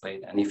be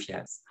displayed and if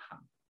yes, how.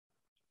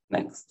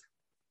 Next.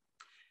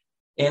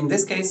 In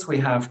this case, we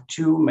have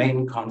two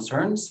main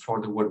concerns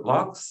for the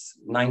woodblocks.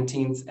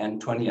 19th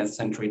and 20th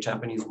century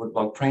Japanese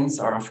woodblock prints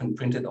are often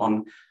printed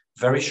on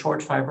very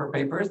short fiber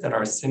papers that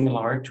are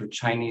similar to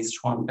Chinese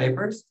Schwan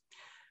papers.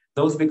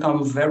 Those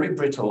become very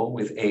brittle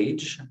with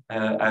age,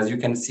 as you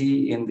can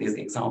see in these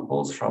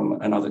examples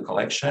from another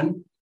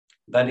collection.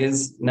 That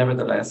is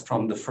nevertheless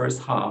from the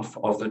first half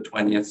of the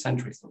 20th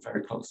century, so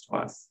very close to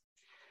us.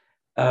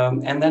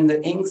 And then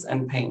the inks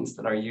and paints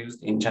that are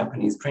used in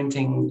Japanese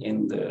printing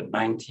in the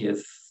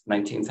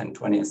 19th and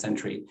 20th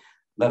century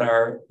that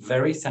are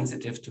very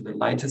sensitive to the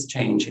lightest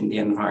change in the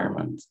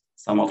environment.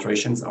 Some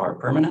alterations are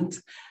permanent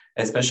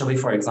especially,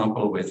 for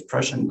example, with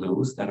Prussian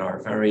blues that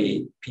are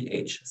very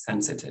pH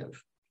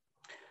sensitive.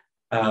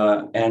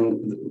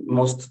 And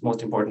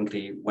most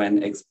importantly,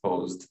 when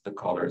exposed, the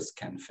colors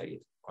can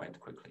fade quite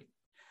quickly.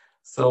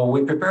 So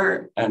we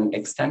prepare an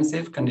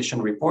extensive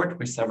condition report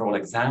with several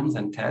exams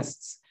and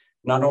tests,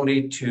 not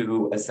only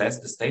to assess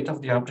the state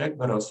of the object,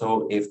 but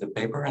also if the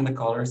paper and the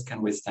colors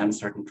can withstand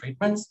certain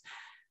treatments.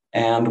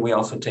 And we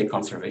also take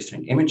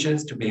conservation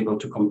images to be able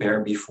to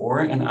compare before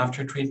and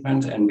after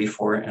treatment and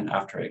before and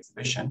after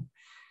exhibition.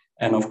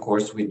 And of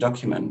course, we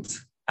document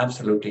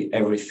absolutely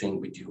everything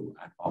we do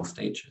at all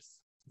stages.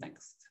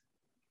 Next.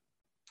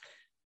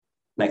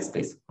 Next,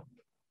 please.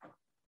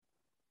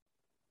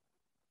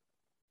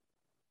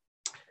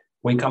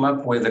 We come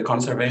up with a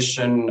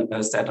conservation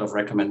set of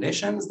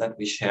recommendations that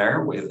we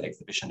share with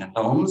exhibition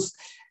alums,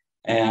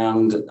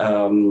 and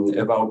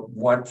about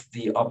what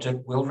the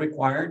object will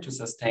require to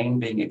sustain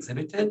being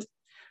exhibited.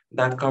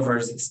 That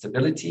covers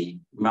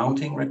stability,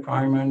 mounting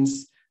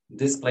requirements,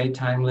 display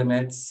time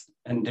limits,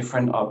 and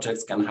different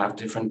objects can have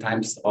different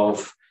types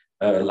of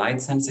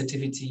light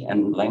sensitivity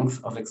and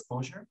length of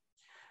exposure.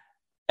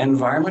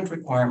 Environment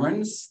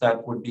requirements,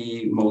 that would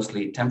be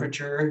mostly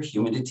temperature,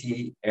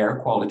 humidity, air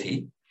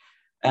quality,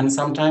 and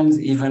sometimes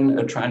even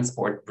a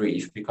transport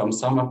brief, because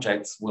some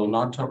objects will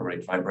not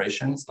tolerate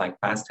vibrations, like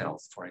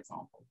pastels, for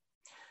example.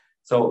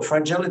 So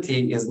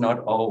fragility is not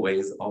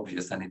always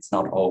obvious, and it's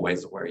not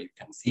always where you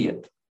can see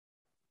it.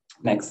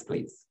 Next,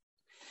 please.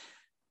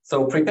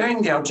 So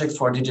preparing the objects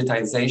for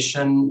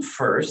digitization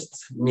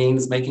first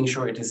means making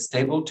sure it is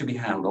stable to be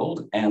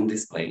handled and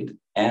displayed,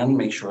 and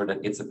make sure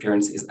that its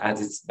appearance is at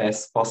its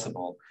best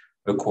possible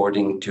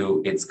according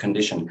to its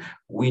condition.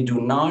 We do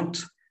not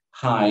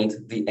hide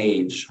the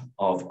age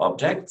of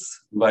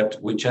objects, but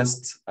we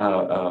just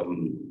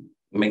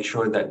make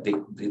sure that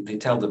they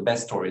tell the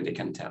best story they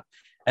can tell.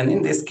 And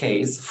in this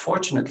case,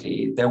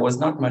 fortunately, there was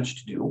not much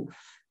to do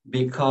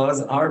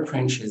because our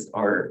prints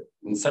are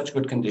in such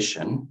good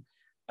condition.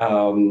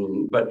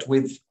 But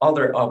with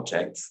other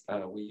objects,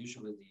 we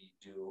usually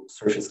do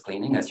surface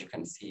cleaning, as you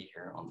can see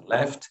here on the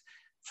left,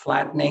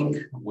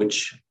 flattening,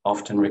 which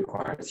often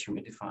requires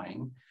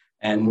humidifying,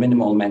 and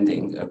minimal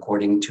mending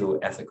according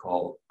to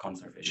ethical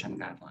conservation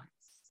guidelines.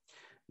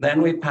 Then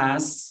we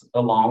pass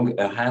along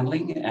a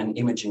handling and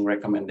imaging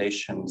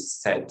recommendations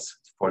set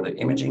for the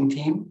imaging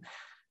team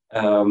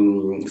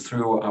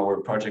through our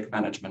project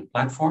management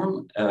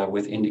platform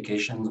with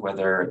indications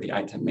whether the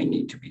item may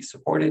need to be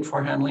supported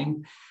for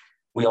handling.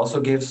 We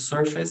also give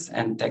surface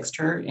and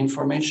texture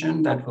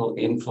information that will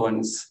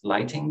influence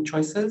lighting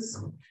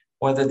choices,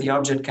 whether the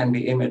object can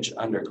be imaged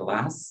under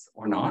glass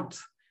or not,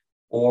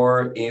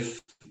 or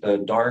if a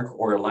dark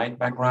or a light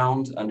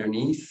background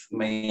underneath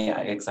may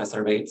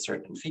exacerbate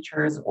certain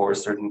features or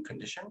certain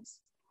conditions.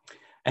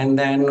 And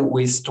then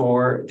we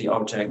store the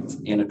object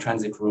in a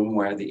transit room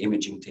where the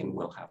imaging team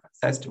will have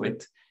access to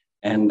it.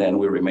 And then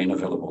we remain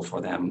available for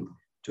them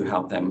to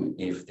help them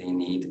if they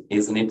need.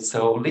 Isn't it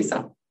so,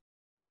 Lisa?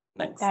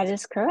 Next. That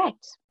is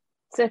correct.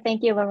 So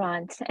thank you,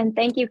 Laurent. And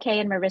thank you, Kay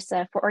and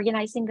Marissa, for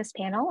organizing this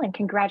panel, and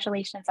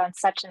congratulations on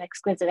such an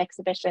exquisite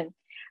exhibition.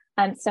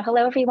 So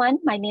hello, everyone.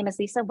 My name is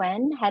Lisa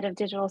Wen, Head of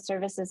Digital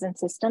Services and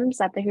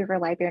Systems at the Hoover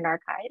Library and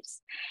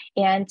Archives.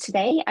 And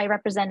today I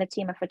represent a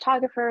team of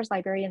photographers,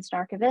 librarians,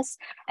 and archivists,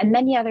 and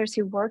many others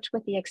who worked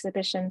with the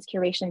exhibition's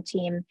curation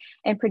team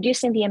in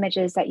producing the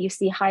images that you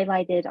see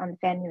highlighted on the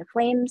Fanning the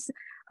Flames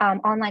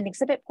online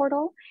exhibit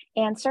portal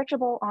and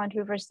searchable on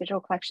Hoover's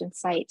digital collection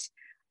site.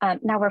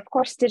 Now, of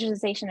course,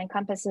 digitization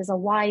encompasses a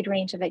wide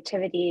range of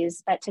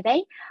activities, but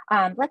today,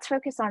 let's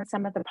focus on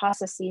some of the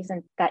processes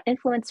that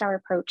influenced our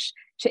approach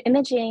to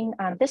imaging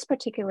this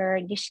particular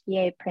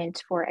Nishikie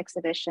print for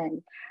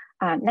exhibition.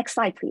 Next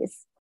slide,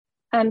 please.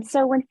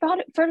 So when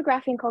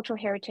photographing cultural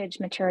heritage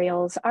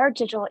materials, our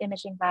digital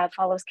imaging lab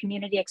follows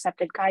community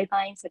accepted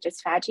guidelines such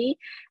as FADGI,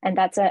 and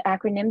that's an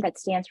acronym that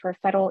stands for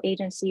Federal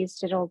Agency's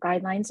Digital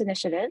Guidelines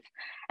Initiative.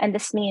 And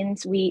this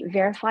means we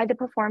verify the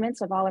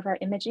performance of all of our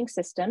imaging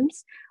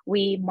systems,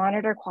 we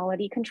monitor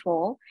quality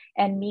control,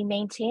 and we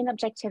maintain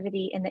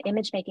objectivity in the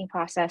image making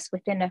process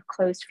within a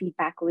closed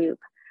feedback loop.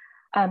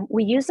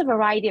 We use a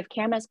variety of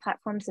cameras,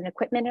 platforms, and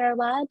equipment in our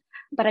lab,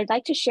 but I'd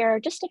like to share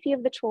just a few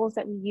of the tools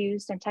that we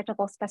used and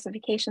technical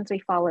specifications we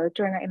followed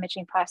during our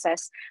imaging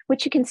process,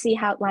 which you can see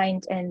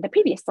outlined in the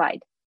previous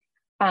slide.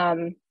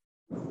 If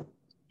you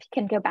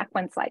can go back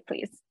one slide,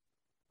 please.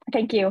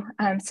 Thank you.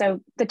 So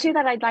the two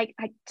that I'd like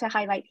to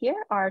highlight here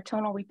are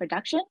tonal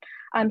reproduction.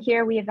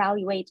 Here we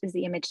evaluate, is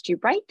the image too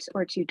bright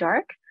or too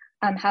dark?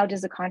 How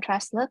does the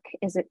contrast look?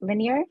 Is it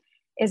linear?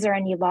 Is there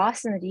any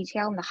loss in the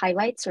detail in the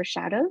highlights or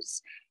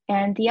shadows?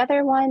 And the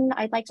other one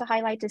I'd like to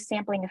highlight is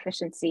sampling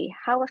efficiency.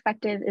 How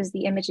effective is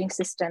the imaging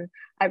system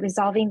at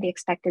resolving the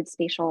expected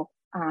spatial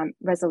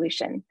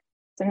resolution?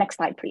 So next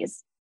slide,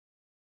 please.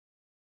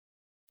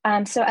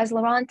 So as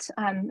Laurent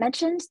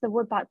mentioned, the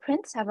Woodbot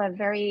prints have a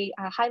very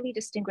highly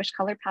distinguished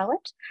color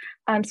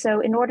palette. So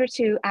in order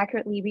to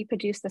accurately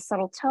reproduce the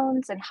subtle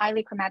tones and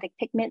highly chromatic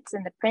pigments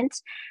in the print,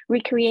 we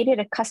created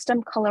a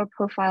custom color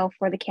profile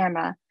for the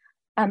camera.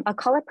 A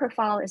color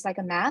profile is like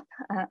a map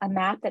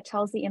that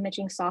tells the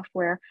imaging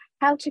software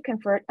how to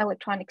convert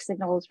electronic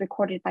signals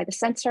recorded by the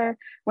sensor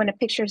when a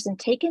picture is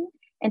taken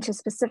into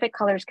specific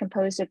colors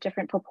composed of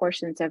different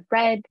proportions of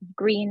red,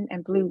 green,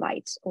 and blue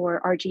light,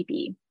 or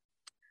RGB.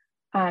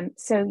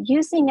 So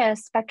using a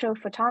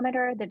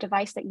spectrophotometer, the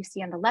device that you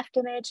see on the left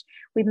image,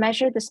 we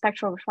measured the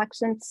spectral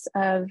reflectance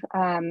of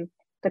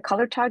the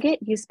color target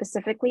used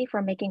specifically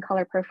for making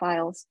color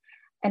profiles.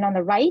 And on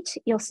the right,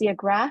 you'll see a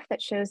graph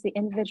that shows the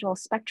individual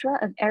spectra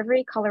of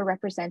every color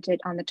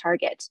represented on the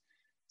target.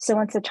 So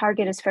once the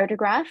target is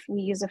photographed,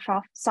 we use a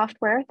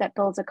software that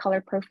builds a color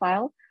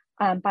profile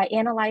by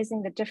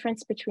analyzing the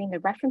difference between the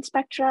reference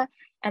spectra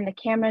and the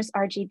camera's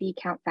RGB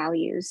count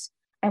values.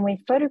 And when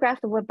we photograph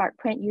the woodblock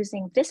print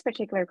using this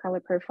particular color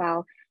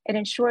profile, it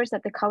ensures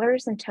that the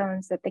colors and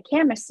tones that the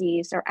camera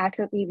sees are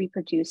accurately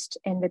reproduced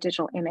in the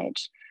digital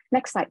image.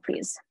 Next slide,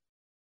 please.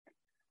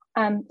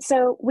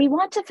 So we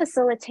want to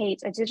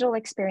facilitate a digital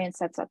experience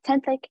that's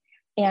authentic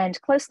and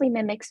closely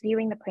mimics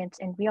viewing the print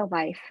in real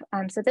life.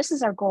 So this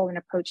is our goal and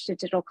approach to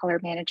digital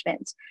color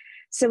management.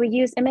 So we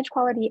use image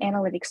quality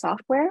analytics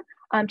software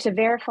to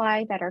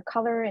verify that our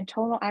color and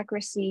tonal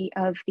accuracy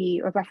of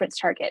the reference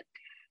target.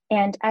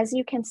 And as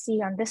you can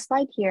see on this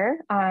slide here,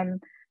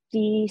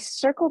 the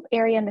circled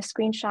area in the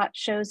screenshot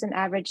shows an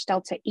average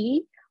delta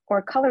E,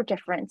 or color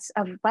difference,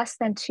 of less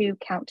than 2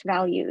 count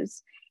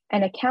values.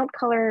 And a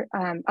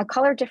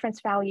color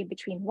difference value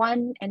between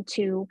 1 and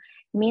 2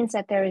 means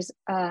that there is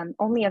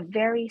only a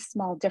very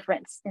small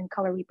difference in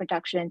color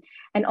reproduction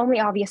and only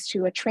obvious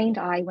to a trained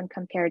eye when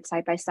compared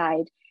side by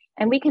side.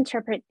 And we can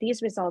interpret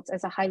these results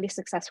as a highly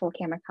successful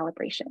camera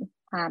calibration.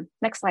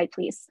 Next slide,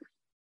 please.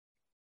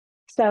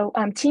 So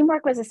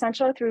teamwork was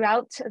essential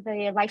throughout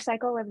the life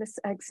cycle of this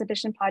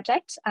exhibition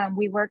project.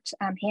 We worked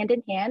hand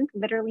in hand,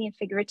 literally and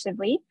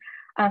figuratively.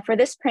 For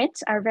this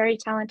print, our very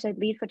talented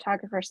lead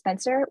photographer,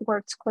 Spencer,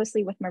 worked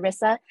closely with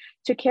Marissa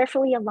to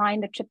carefully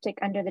align the triptych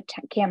under the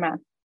camera.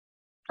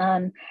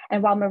 And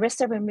while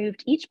Marissa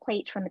removed each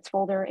plate from its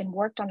folder and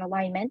worked on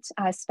alignment,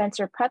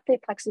 Spencer prepped the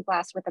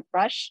plexiglass with a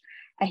brush,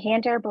 a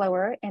hand air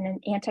blower, and an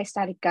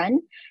anti-static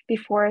gun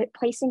before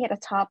placing it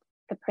atop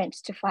the print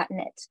to flatten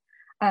it.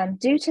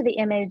 Due to the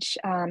image,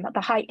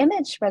 the high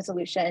image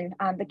resolution,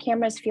 the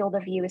camera's field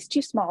of view is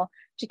too small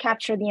to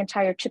capture the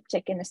entire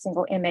triptych in a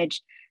single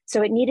image.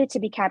 So it needed to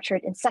be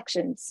captured in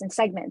sections and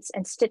segments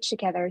and stitched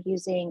together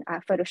using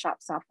Photoshop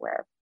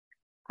software.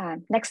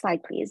 Next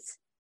slide, please.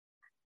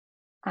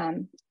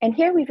 And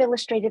here we've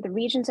illustrated the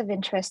regions of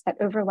interest that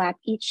overlap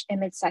each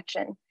image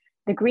section.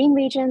 The green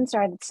regions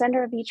are the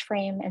center of each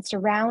frame and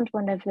surround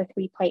one of the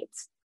 3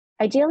 plates.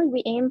 Ideally,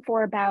 we aim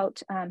for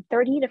about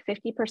 30 to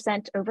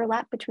 50%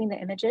 overlap between the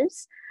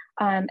images.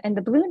 And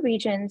the blue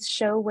regions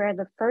show where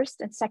the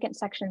first and second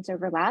sections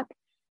overlap,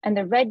 and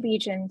the red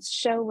regions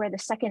show where the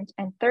second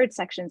and third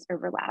sections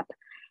overlap.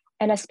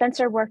 And as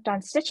Spencer worked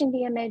on stitching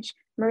the image,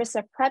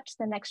 Marissa prepped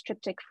the next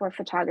triptych for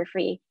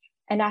photography.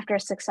 And after a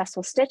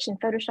successful stitch in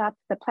Photoshop,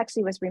 the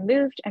plexi was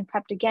removed and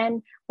prepped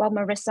again while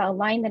Marissa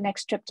aligned the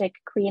next triptych,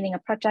 creating a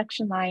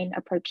projection line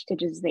approach to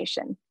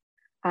digitization.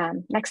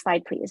 Next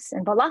slide, please.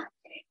 And voila,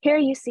 here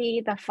you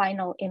see the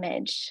final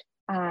image.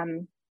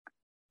 And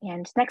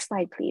next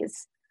slide,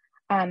 please.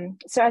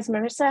 So as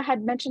Marissa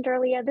had mentioned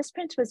earlier, this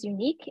print was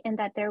unique in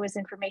that there was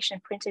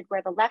information printed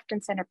where the left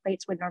and center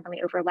plates would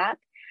normally overlap.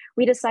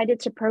 We decided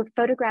to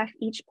photograph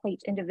each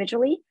plate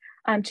individually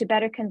to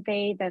better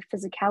convey the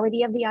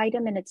physicality of the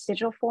item in its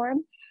digital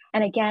form,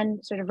 and again,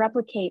 sort of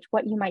replicate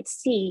what you might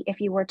see if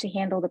you were to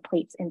handle the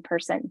plates in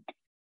person.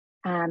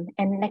 And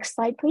next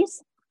slide,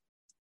 please.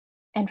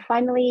 And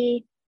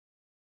finally,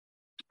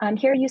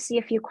 here you see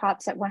a few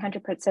crops at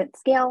 100%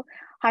 scale,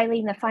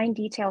 highlighting the fine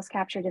details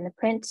captured in the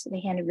print, the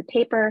hand of the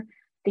paper,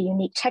 the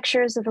unique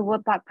textures of the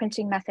woodblock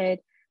printing method,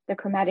 the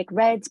chromatic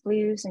reds,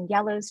 blues, and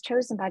yellows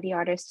chosen by the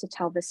artist to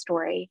tell the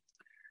story.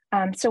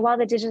 So while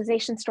the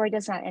digitization story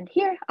does not end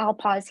here, I'll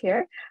pause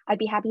here. I'd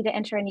be happy to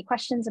answer any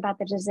questions about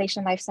the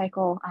digitization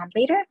lifecycle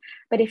later.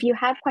 But if you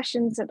have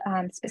questions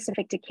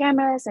specific to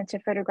cameras and to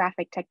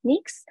photographic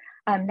techniques,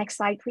 next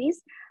slide,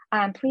 please.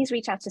 Please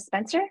reach out to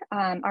Spencer,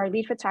 our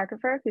lead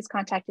photographer, whose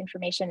contact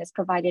information is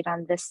provided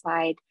on this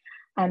slide.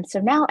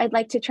 So now I'd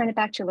like to turn it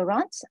back to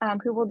Laurent,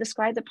 who will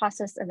describe the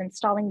process of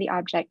installing the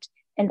object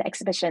in the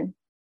exhibition.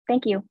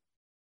 Thank you.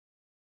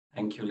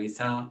 Thank you,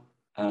 Lisa.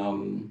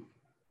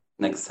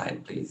 Next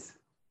slide, please.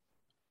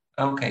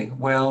 Okay,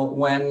 well,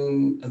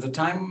 when the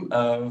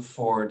time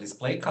for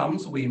display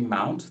comes, we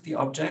mount the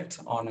object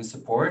on a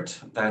support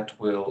that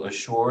will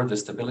assure the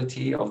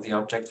stability of the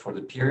object for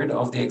the period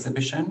of the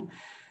exhibition.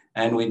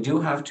 And we do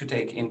have to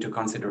take into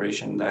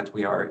consideration that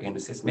we are in a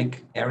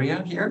seismic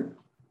area here.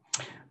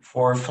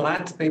 For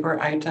flat paper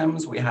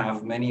items, we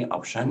have many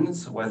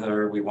options,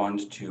 whether we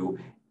want to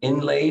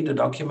inlay the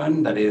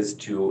document, that is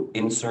to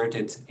insert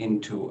it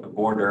into a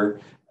border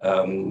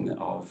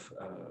of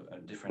a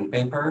different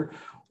paper,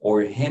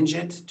 or hinge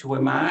it to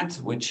a mat,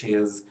 which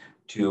is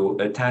to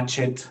attach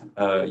it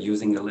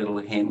using a little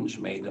hinge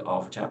made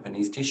of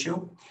Japanese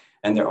tissue.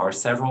 And there are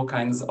several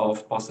kinds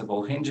of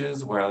possible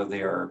hinges, where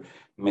they are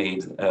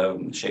made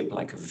shaped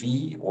like a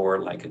V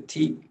or like a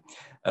T.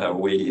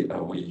 We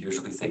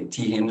usually say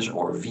T hinge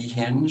or V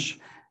hinge.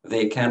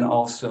 They can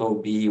also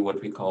be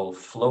what we call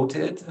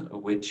floated,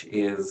 which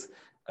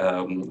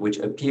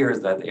appears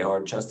that they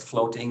are just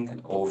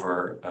floating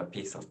over a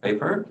piece of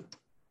paper,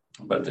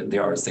 but they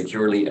are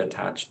securely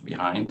attached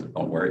behind,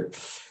 don't worry.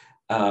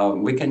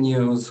 We can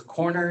use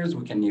corners,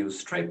 we can use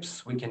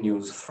strips, we can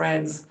use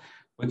threads,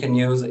 we can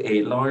use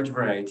a large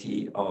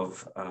variety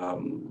of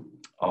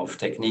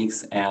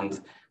techniques,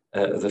 and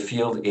the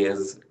field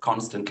is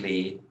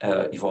constantly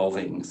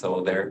evolving.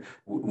 So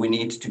we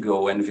need to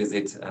go and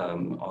visit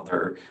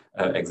other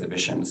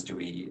exhibitions to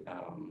be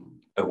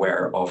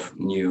aware of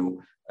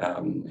new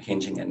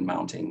hinging and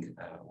mounting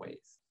ways.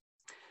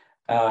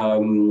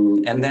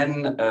 And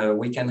then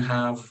we can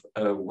have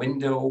a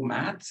window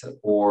mat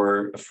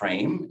or a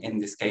frame. In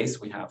this case,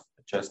 we have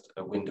just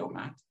a window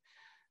mat.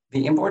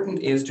 The important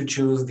is to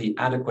choose the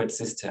adequate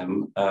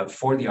system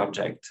for the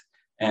object,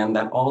 and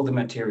that all the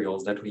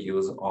materials that we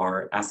use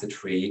are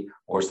acid-free,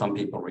 or some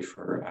people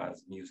refer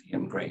as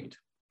museum grade.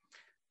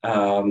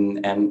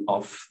 And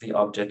off the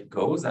object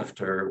goes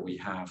after we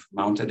have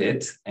mounted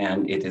it,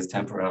 and it is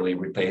temporarily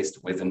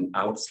replaced with an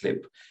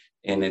outslip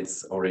in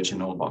its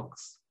original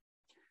box.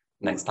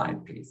 Next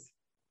slide, please.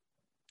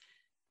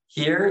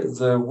 Here,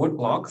 the wood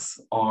blocks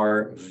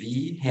are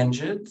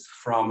V-hinged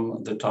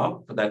from the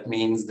top. That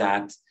means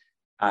that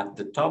at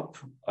the top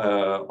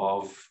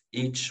of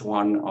each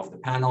one of the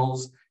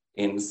panels,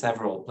 in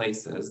several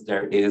places,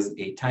 there is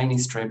a tiny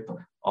strip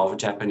of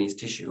Japanese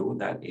tissue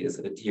that is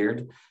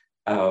adhered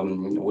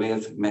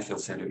with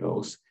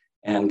methylcellulose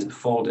and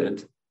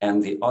folded,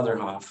 and the other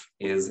half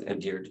is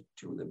adhered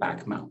to the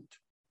back mount.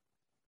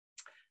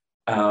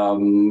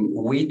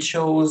 We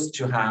chose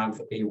to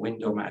have a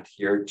window mat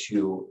here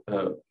to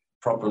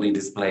properly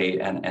display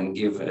and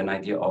give an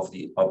idea of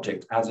the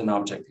object as an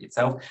object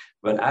itself.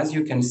 But as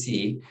you can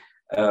see,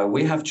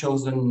 we have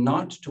chosen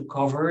not to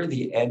cover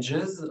the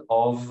edges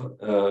of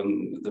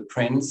the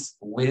prints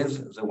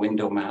with the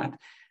window mat.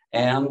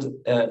 And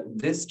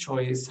this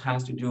choice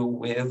has to do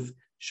with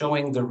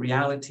showing the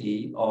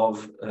reality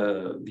of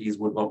these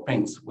woodblock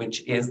prints,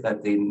 which is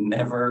that they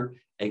never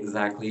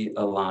exactly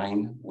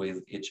align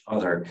with each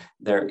other.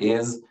 There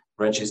is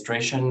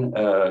registration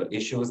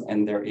issues,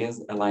 and there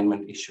is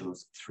alignment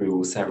issues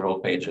through several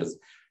pages.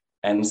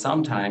 And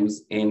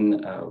sometimes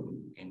in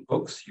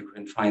books, you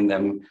can find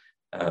them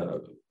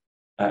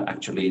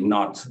actually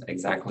not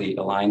exactly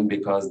aligned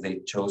because they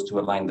chose to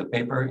align the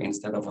paper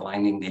instead of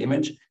aligning the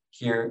image.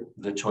 Here,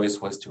 the choice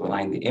was to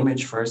align the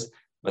image first,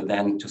 but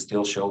then to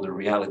still show the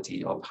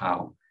reality of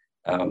how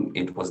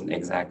it wasn't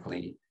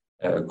exactly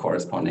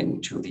corresponding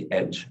to the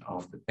edge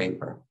of the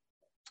paper.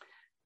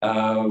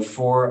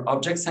 For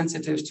objects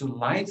sensitive to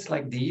light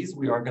like these,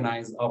 we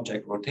organize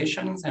object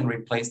rotations and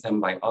replace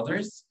them by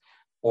others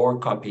or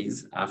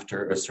copies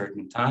after a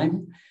certain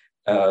time.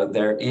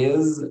 There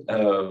is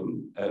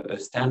a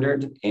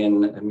standard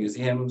in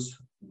museums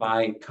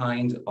by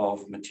kind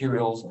of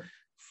materials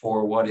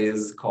for what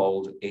is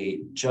called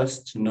a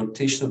just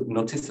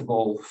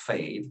noticeable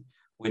fade,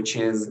 which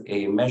is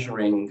a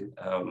measuring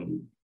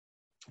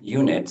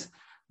unit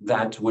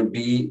that would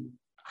be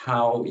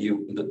how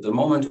the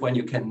moment when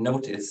you can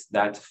notice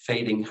that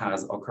fading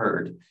has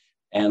occurred.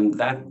 And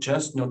that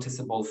just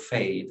noticeable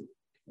fade,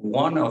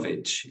 one of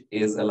which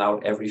is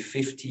allowed every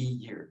 50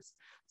 years.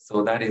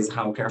 So that is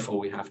how careful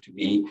we have to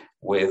be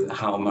with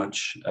how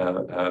much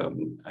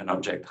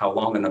how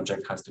long an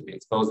object has to be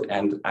exposed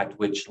and at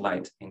which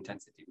light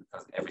intensity,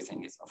 because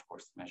everything is of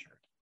course measured.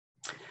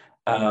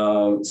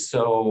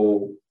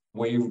 So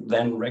we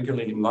then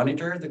regularly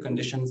monitor the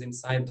conditions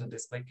inside the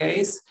display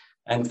case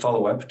and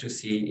follow up to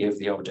see if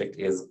the object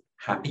is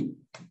happy.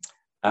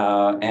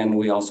 And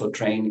we also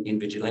train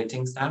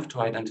invigilating staff to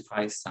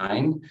identify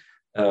signs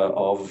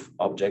of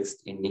objects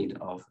in need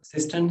of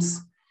assistance.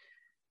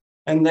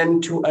 And then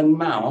to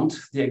unmount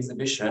the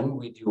exhibition,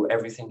 we do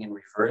everything in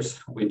reverse.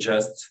 We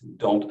just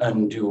don't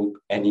undo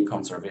any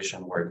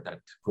conservation work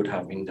that could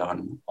have been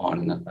done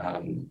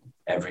on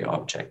every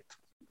object.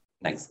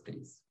 Next,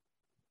 please.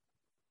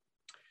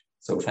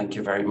 So thank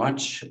you very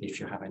much.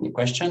 If you have any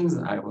questions,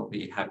 I will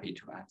be happy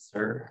to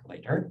answer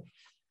later.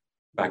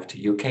 Back to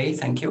you, Kay.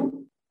 Thank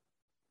you.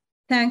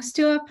 Thanks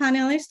to our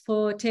panelists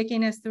for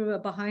taking us through a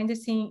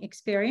behind-the-scenes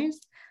experience.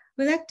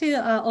 We'd like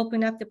to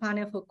open up the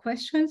panel for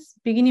questions,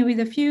 beginning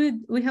with a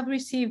few we have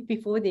received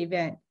before the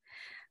event.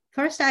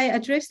 First, I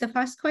address the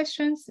first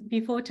questions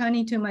before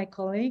turning to my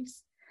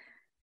colleagues.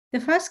 The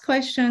first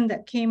question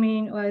that came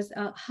in was,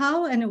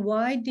 how and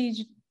why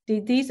did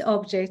these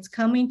objects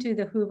come into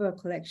the Hoover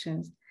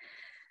collections?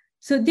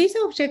 So these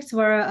objects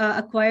were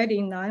acquired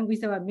in line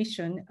with our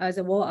mission as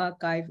a war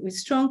archive with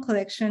strong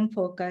collection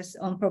focus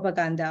on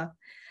propaganda.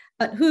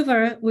 At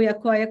Hoover, we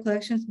acquire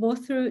collections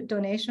both through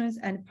donations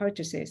and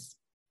purchases.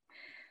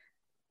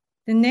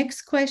 The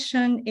next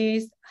question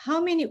is,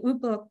 how many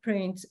woodblock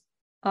prints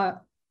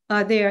are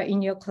there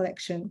in your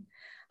collection?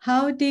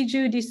 How did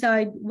you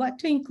decide what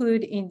to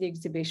include in the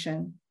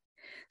exhibition?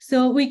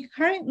 So we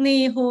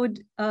currently hold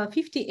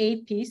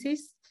 58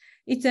 pieces.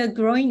 It's a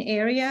growing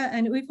area,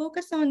 and we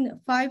focus on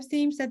 5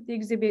 themes at the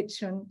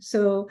exhibition.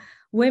 So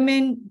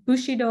women,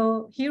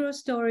 Bushido, hero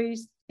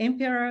stories,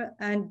 emperor,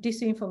 and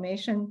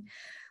disinformation.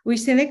 We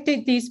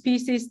selected these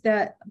pieces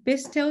that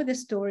best tell the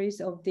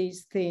stories of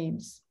these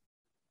themes.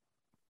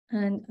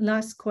 And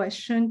last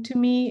question to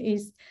me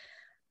is,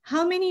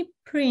 how many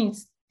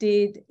prints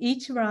did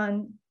each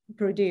run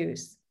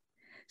produce?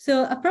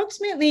 So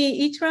approximately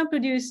each run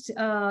produced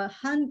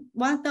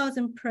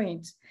 1,000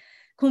 prints.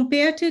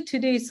 Compared to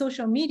today's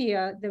social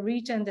media, the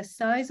reach and the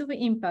size of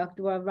the impact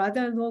were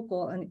rather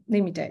local and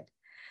limited.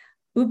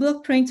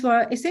 Woodblock prints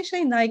were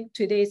essentially like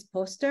today's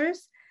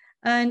posters.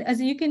 And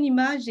as you can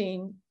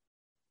imagine,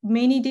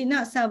 many did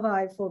not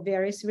survive for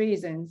various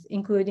reasons,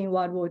 including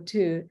World War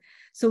II.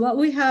 So what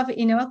we have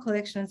in our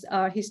collections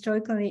are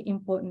historically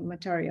important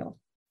material.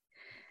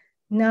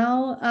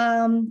 Now,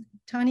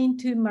 turning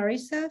to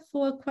Marissa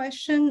for a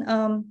question.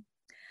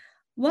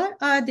 What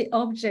are the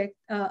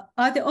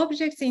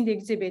objects in the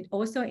exhibit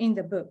also in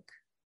the book?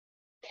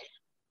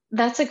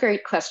 That's a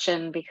great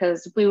question,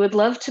 because we would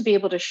love to be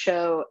able to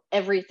show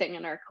everything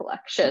in our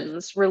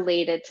collections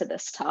related to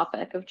this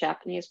topic of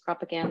Japanese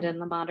propaganda in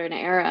the modern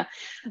era,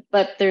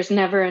 but there's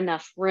never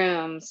enough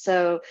room.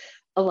 So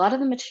a lot of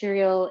the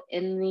material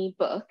in the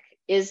book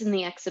is in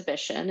the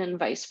exhibition and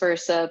vice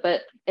versa,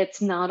 but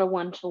it's not a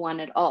one-to-one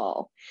at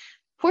all.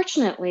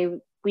 Fortunately,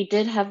 we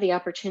did have the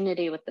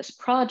opportunity with this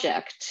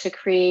project to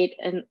create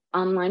an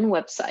online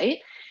website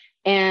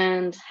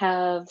and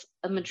have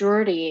a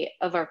majority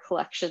of our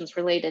collections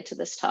related to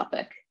this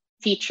topic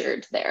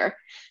featured there.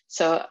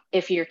 So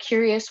if you're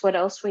curious what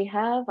else we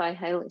have, I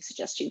highly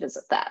suggest you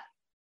visit that.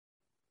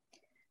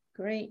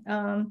 Great.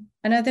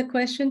 Another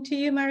question to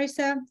you,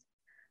 Marissa.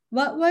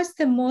 What was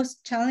the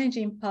most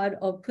challenging part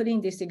of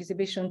putting this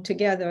exhibition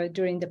together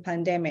during the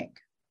pandemic?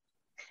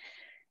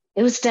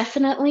 It was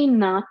definitely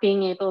not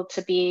being able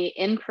to be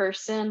in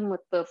person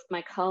with both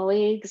my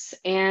colleagues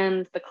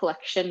and the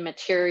collection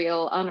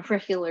material on a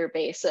regular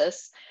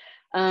basis.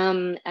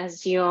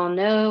 As you all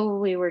know,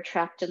 we were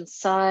trapped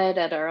inside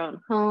at our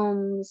own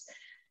homes,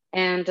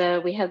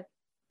 and we had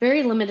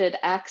very limited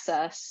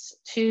access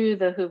to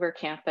the Hoover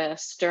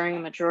campus during a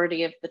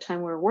majority of the time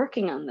we were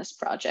working on this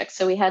project.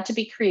 So we had to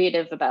be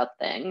creative about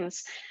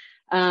things.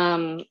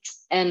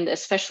 And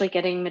especially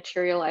getting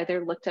material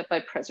either looked at by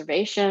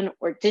preservation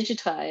or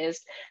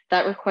digitized,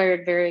 that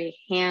required very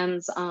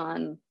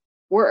hands-on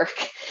work.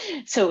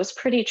 So it was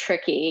pretty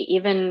tricky,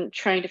 even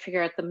trying to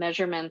figure out the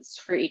measurements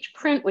for each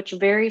print, which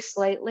vary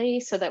slightly,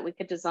 so that we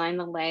could design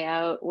the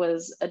layout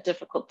was a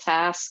difficult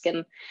task.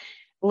 And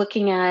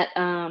looking at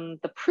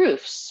the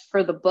proofs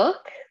for the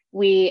book,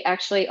 we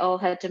actually all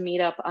had to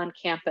meet up on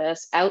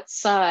campus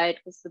outside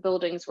because the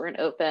buildings weren't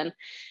open,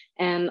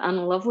 and on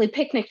a lovely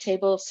picnic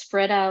table,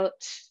 spread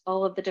out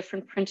all of the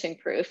different printing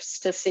proofs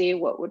to see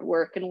what would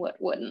work and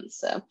what wouldn't.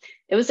 So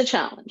it was a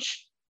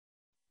challenge.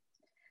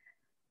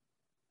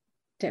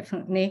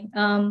 Definitely.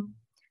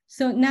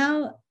 So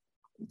now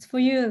it's for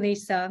you,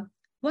 Lisa.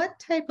 What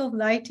type of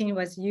lighting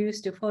was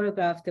used to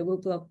photograph the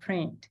woodblock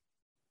print?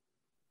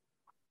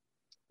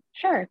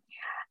 Sure.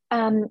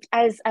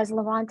 As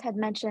Laurent had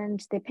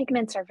mentioned, the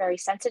pigments are very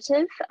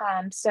sensitive.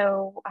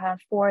 So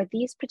for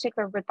these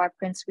particular woodblock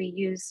prints, we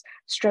use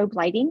strobe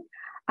lighting.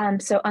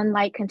 So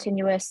unlike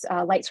continuous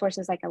light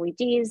sources like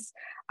LEDs,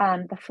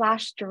 the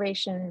flash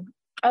duration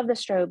of the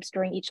strobes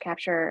during each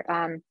capture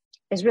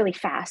is really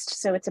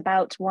fast. So it's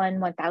about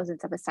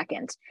 1/1000th of a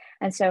second.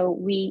 And so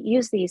we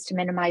use these to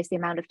minimize the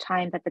amount of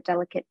time that the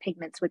delicate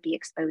pigments would be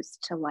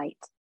exposed to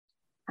light.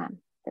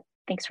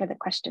 Thanks for the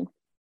question.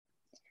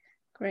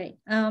 Great.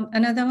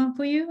 Another one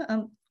for you.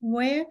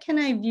 Where can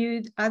I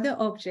view other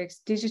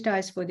objects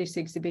digitized for this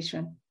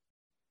exhibition?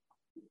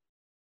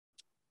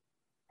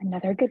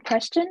 Another good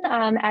question.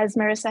 As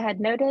Marissa had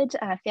noted,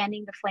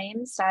 Fanning the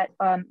Flames at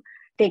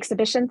the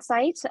exhibition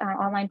site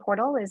online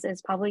portal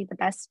is probably the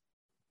best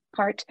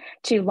part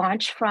to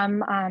launch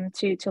from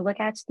to look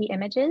at the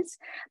images,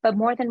 but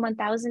more than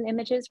 1,000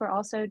 images were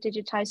also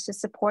digitized to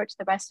support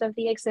the rest of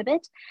the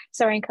exhibit.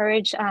 So I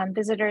encourage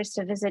visitors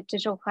to visit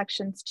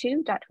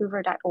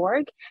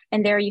digitalcollections2.hoover.org,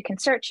 and there you can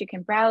search, you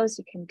can browse,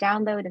 you can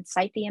download and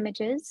cite the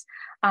images.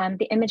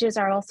 The images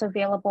are also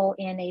available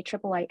in a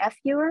IIIF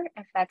viewer,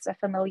 if that's a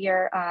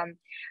familiar a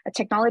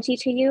technology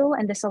to you,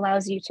 and this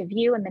allows you to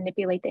view and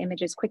manipulate the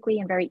images quickly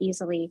and very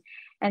easily.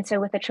 And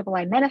so with the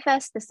III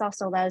manifest, this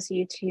also allows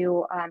you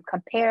to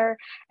compare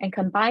and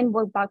combine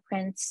woodblock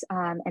prints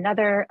and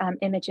other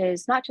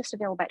images, not just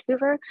available at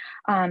Hoover,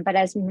 but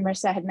as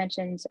Marissa had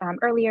mentioned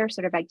earlier,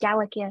 sort of at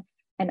Gallica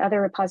and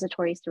other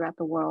repositories throughout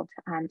the world.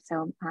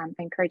 So I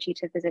encourage you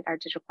to visit our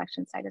digital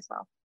collection site as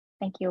well.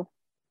 Thank you.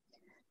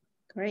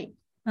 Great.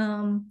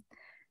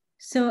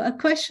 So a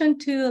question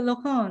to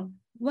Laurent.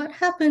 What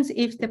happens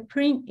if the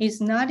print is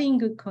not in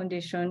good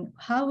condition?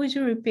 How would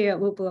you repair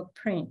woodblock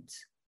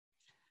prints?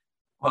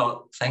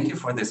 Well, thank you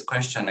for this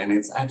question. And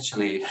it's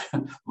actually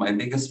my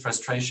biggest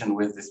frustration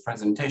with this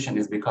presentation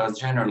is because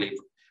generally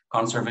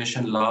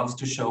conservation loves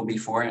to show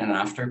before and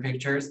after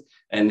pictures.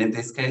 And in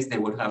this case, they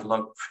would have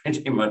looked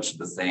pretty much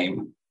the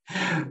same.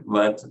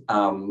 But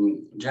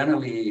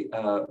generally,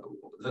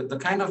 the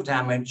kind of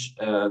damage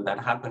that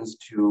happens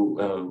to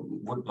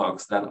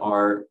woodblocks that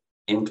are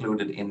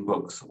included in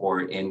books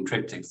or in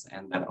triptychs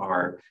and that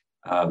are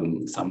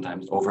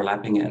sometimes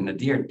overlapping and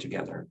adhered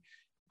together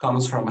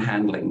comes from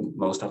handling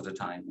most of the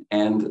time.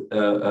 And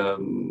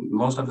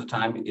most of the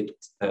time it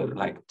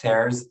like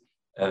tears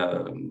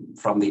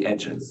from the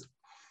edges.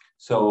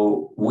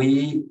 So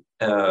we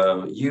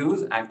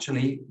use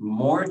actually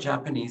more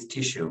Japanese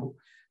tissue,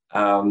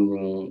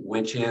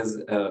 which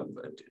is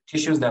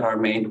tissues that are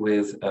made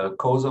with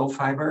kozo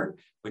fiber,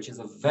 which is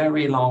a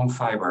very long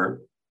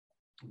fiber.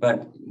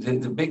 But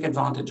the big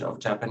advantage of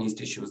Japanese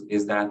tissues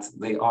is that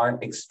they are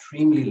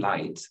extremely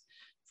light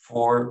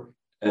for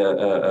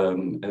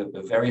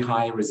a very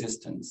high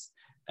resistance.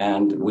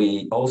 And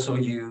we also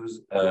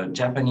use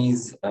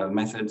Japanese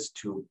methods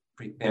to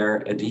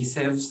prepare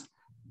adhesives,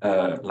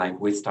 like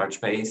with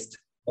starch-based,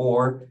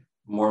 or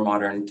more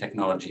modern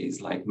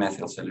technologies like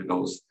methyl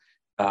cellulose,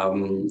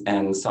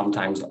 and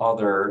sometimes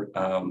other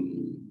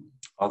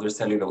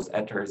cellulose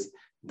ethers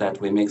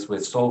that we mix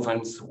with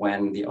solvents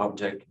when the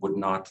object would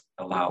not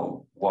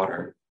allow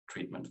water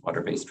treatment,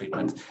 water-based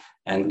treatment,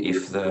 and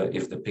if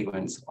the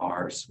pigments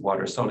are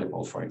water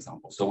soluble, for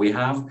example. So we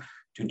have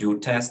to do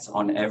tests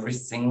on every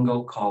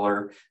single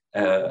color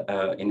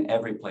in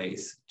every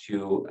place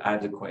to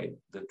adequate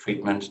the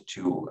treatment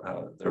to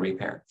the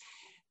repair.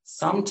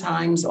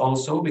 Sometimes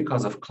also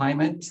because of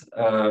climate,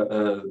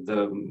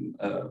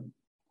 the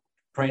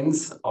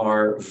prints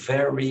are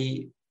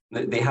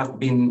they have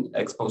been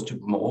exposed to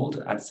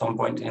mold at some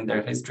point in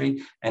their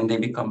history, and they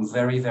become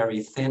very,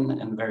 very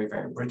thin and very,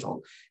 very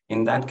brittle.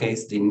 In that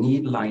case, they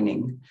need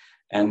lining.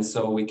 And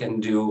so we can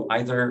do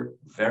either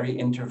very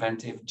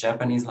interventive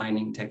Japanese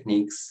lining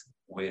techniques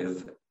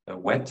with a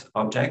wet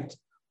object,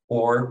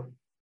 or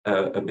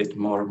a bit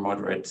more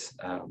moderate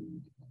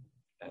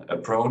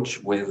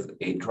approach with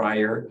a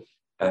drier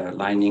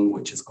lining,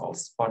 which is called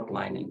spot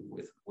lining,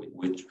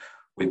 which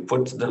we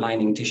put the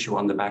lining tissue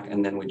on the back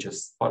and then we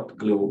just spot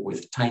glue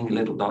with tiny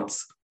little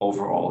dots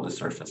over all the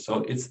surface.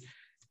 So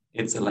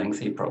it's a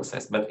lengthy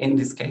process, but in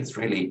this case,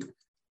 really,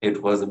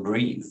 it was a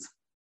breeze.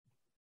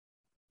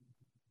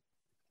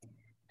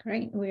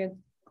 Great, we're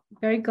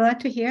very glad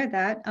to hear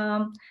that.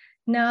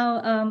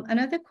 Now,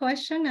 another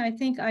question I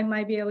think I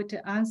might be able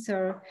to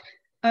answer.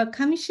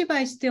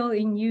 Kamishiba is still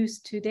in use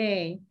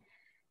today.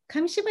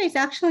 Kamishiba is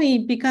actually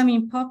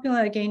becoming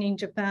popular again in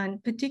Japan,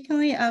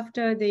 particularly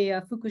after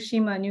the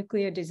Fukushima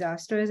nuclear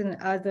disasters and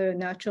other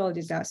natural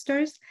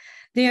disasters.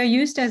 They are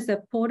used as a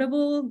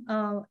portable,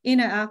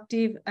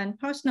 interactive, and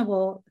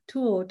personable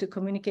tool to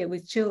communicate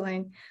with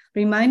children,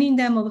 reminding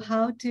them of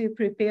how to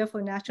prepare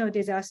for natural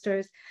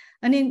disasters,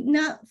 and then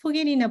not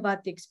forgetting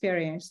about the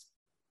experience.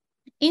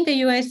 In the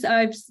US,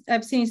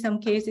 I've seen some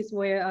cases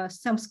where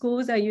some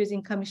schools are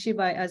using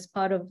Kamishiba as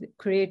part of the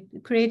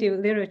creative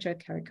literature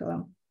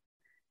curriculum.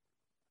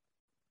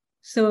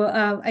 So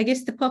I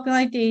guess the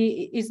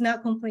popularity is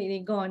not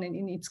completely gone,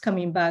 and it's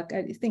coming back.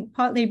 I think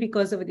partly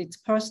because of its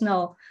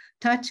personal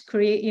touch,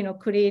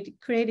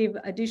 creative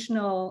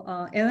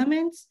additional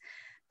elements,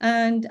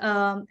 and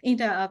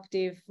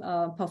interactive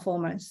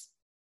performance.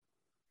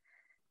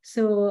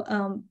 So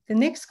the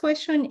next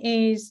question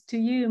is to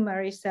you,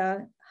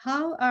 Marisa.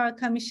 How are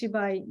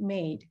Kamishibai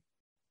made?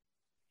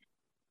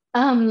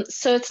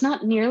 So it's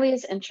not nearly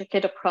as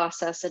intricate a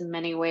process in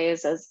many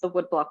ways as the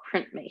woodblock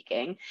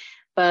printmaking.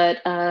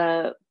 But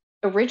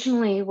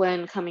originally,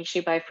 when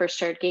Kamishibai first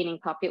started gaining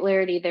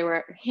popularity, they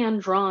were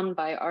hand-drawn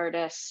by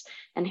artists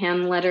and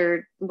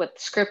hand-lettered with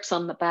scripts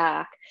on the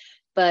back.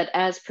 But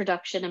as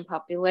production and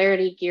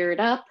popularity geared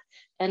up,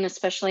 and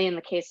especially in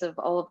the case of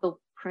all of the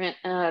print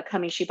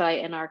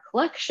Kamishibai in our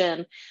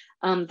collection,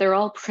 they're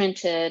all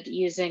printed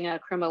using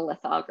a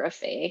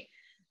chromolithography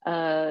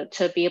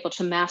to be able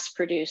to mass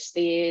produce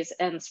these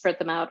and spread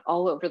them out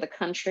all over the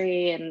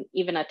country, and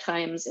even at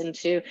times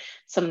into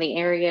some of the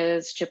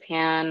areas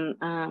Japan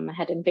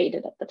had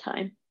invaded at the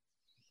time.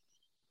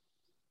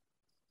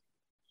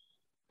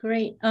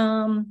 Great.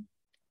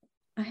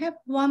 I have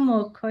one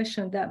more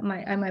question that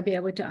I might be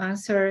able to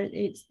answer.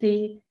 It's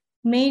the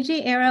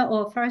Meiji era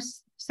or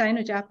first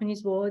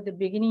Sino-Japanese War, the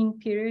beginning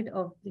period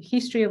of the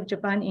history of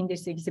Japan in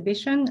this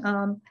exhibition.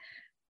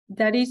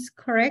 That is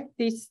correct.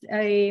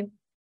 Basically,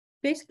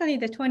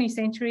 the 20th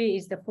century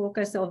is the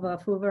focus of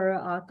Hoover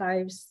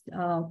Archives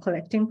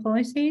collecting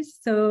policies.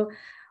 So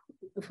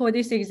for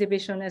this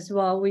exhibition as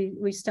well,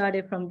 we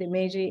started from the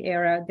Meiji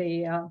era,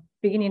 the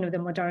beginning of the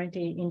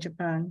modernity in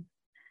Japan.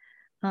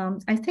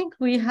 I think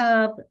we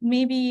have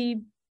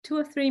maybe 2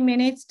 or 3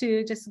 minutes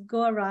to just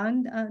go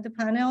around the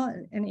panel.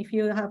 And if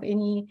you have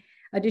any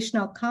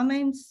additional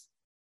comments,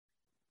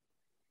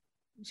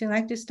 would you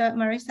like to start,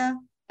 Marisa?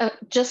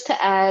 Just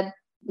to add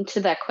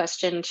to that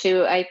question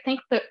too, I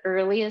think the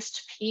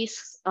earliest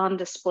piece on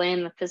display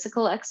in the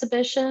physical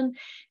exhibition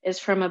is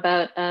from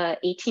about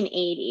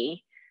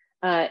 1880.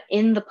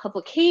 in the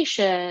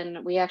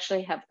publication, we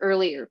actually have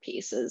earlier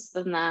pieces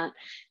than that.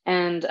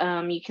 And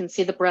you can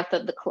see the breadth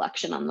of the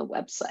collection on the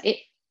website.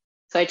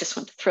 So I just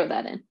want to throw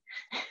that in.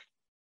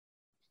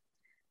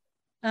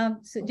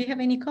 So do you have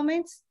any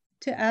comments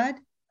to add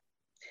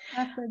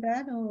after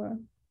that, or?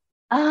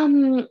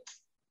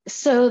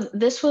 So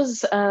this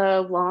was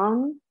a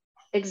long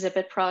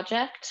exhibit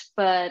project,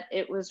 but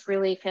it was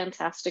really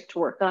fantastic to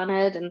work on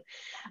it. And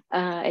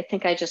I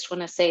think I just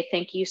want to say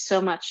thank you so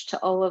much to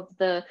all of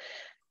the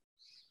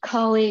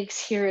colleagues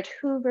here at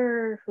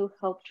Hoover who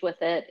helped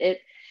with it.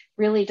 It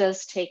really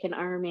does take an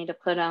army to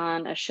put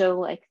on a show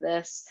like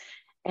this.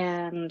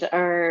 And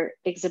our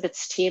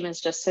exhibits team is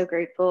just so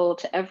grateful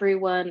to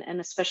everyone, and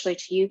especially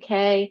to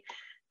UK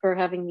for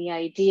having the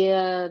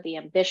idea, the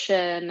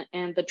ambition,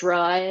 and the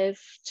drive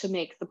to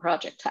make the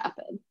project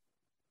happen.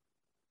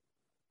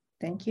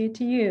 Thank you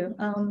to you.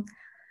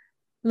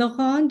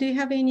 Laurent, do you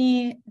have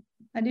any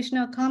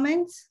additional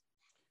comments?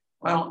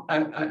 Well,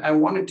 I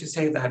wanted to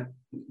say that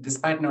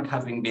despite not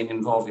having been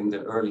involved in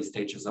the early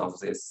stages of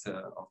this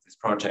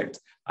project,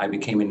 I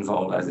became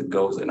involved as it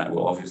goes, and I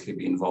will obviously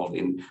be involved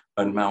in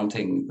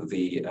unmounting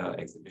the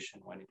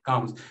exhibition when it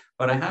comes.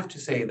 But I have to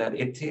say that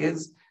it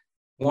is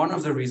one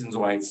of the reasons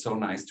why it's so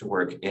nice to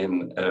work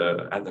in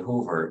at the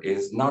Hoover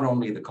is not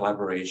only the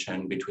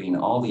collaboration between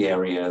all the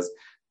areas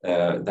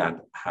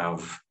that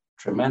have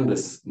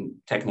tremendous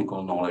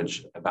technical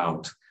knowledge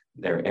about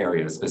their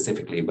area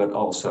specifically, but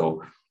also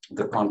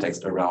the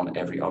context around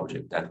every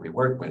object that we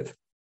work with.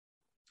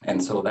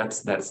 And so that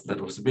has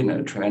been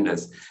a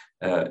tremendous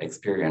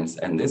experience.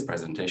 And this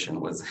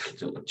presentation was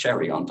a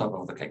cherry on top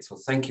of the cake. So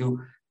thank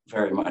you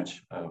very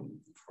much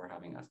for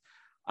having us.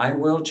 I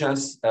will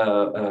just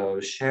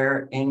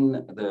share in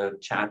the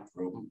chat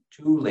room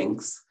 2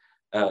 links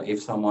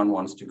if someone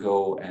wants to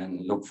go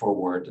and look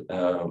forward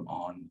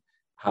on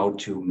how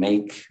to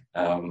make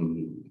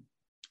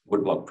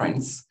woodblock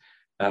prints.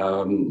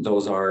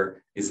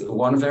 Is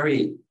one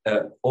very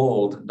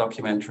old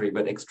documentary,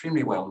 but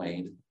extremely well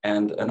made,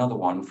 and another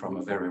one from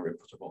a very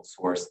reputable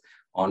source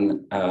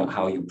on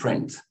how you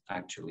print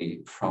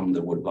actually from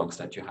the wood blocks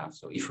that you have.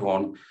 So if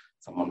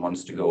someone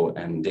wants to go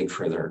and dig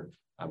further,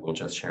 I will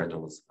just share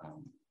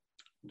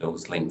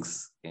those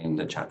links in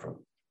the chat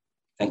room.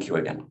 Thank you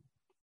again.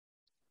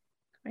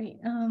 Great.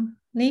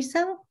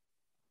 Lisa?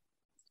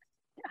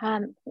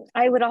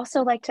 I would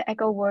also like to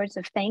echo words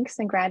of thanks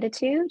and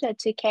gratitude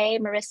to Kay,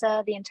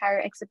 Marissa, the entire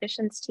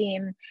exhibitions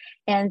team,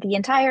 and the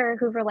entire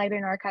Hoover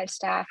Library and Archive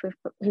staff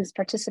who's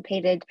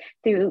participated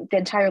through the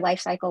entire life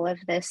cycle of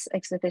this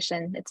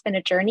exhibition. It's been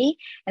a journey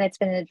and it's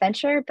been an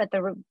adventure, but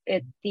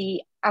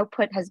the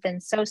output has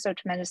been so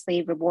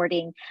tremendously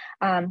rewarding,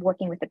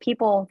 working with the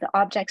people, the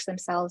objects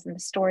themselves, and the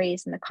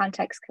stories and the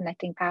context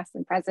connecting past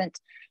and present.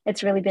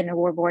 It's really been a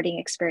rewarding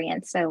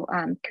experience. So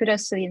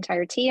kudos to the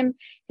entire team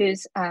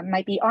who's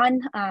might be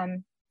on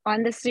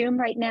the Zoom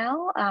right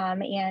now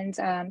and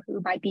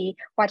who might be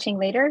watching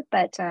later,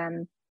 but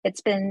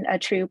it's been a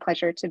true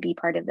pleasure to be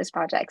part of this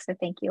project. So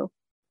thank you.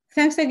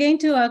 Thanks again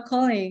to our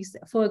colleagues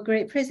for a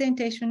great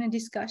presentation and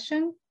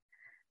discussion.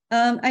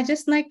 I'd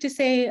just like to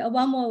say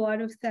one more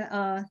word of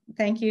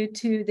thank you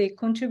to the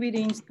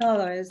contributing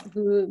scholars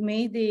who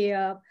made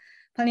the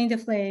Fanning the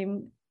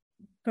Flame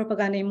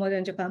Propaganda in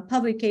Modern Japan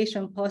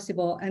publication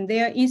possible, and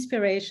their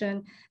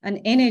inspiration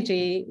and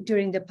energy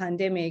during the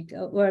pandemic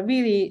were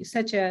really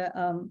such a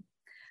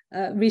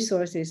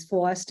resources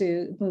for us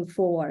to move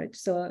forward.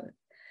 So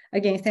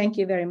again, thank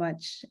you very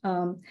much.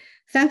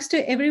 Thanks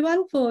to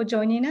everyone for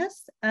joining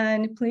us,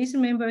 and please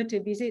remember to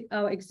visit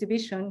our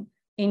exhibition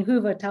in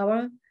Hoover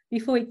Tower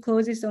before it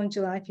closes on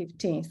July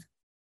 15th.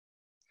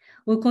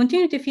 We'll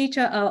continue to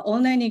feature our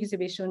online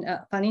exhibition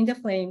at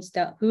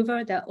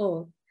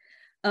fanningtheflames.hoover.org.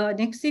 Our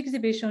next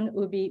exhibition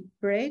will be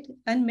Bread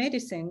and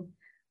Medicine,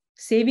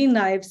 Saving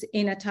Lives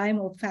in a Time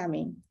of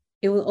Famine.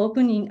 It will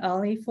open in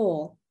early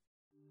fall.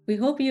 We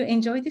hope you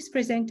enjoyed this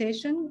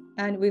presentation,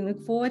 and we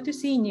look forward to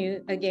seeing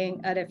you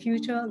again at a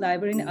future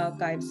Library and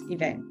Archives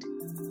event.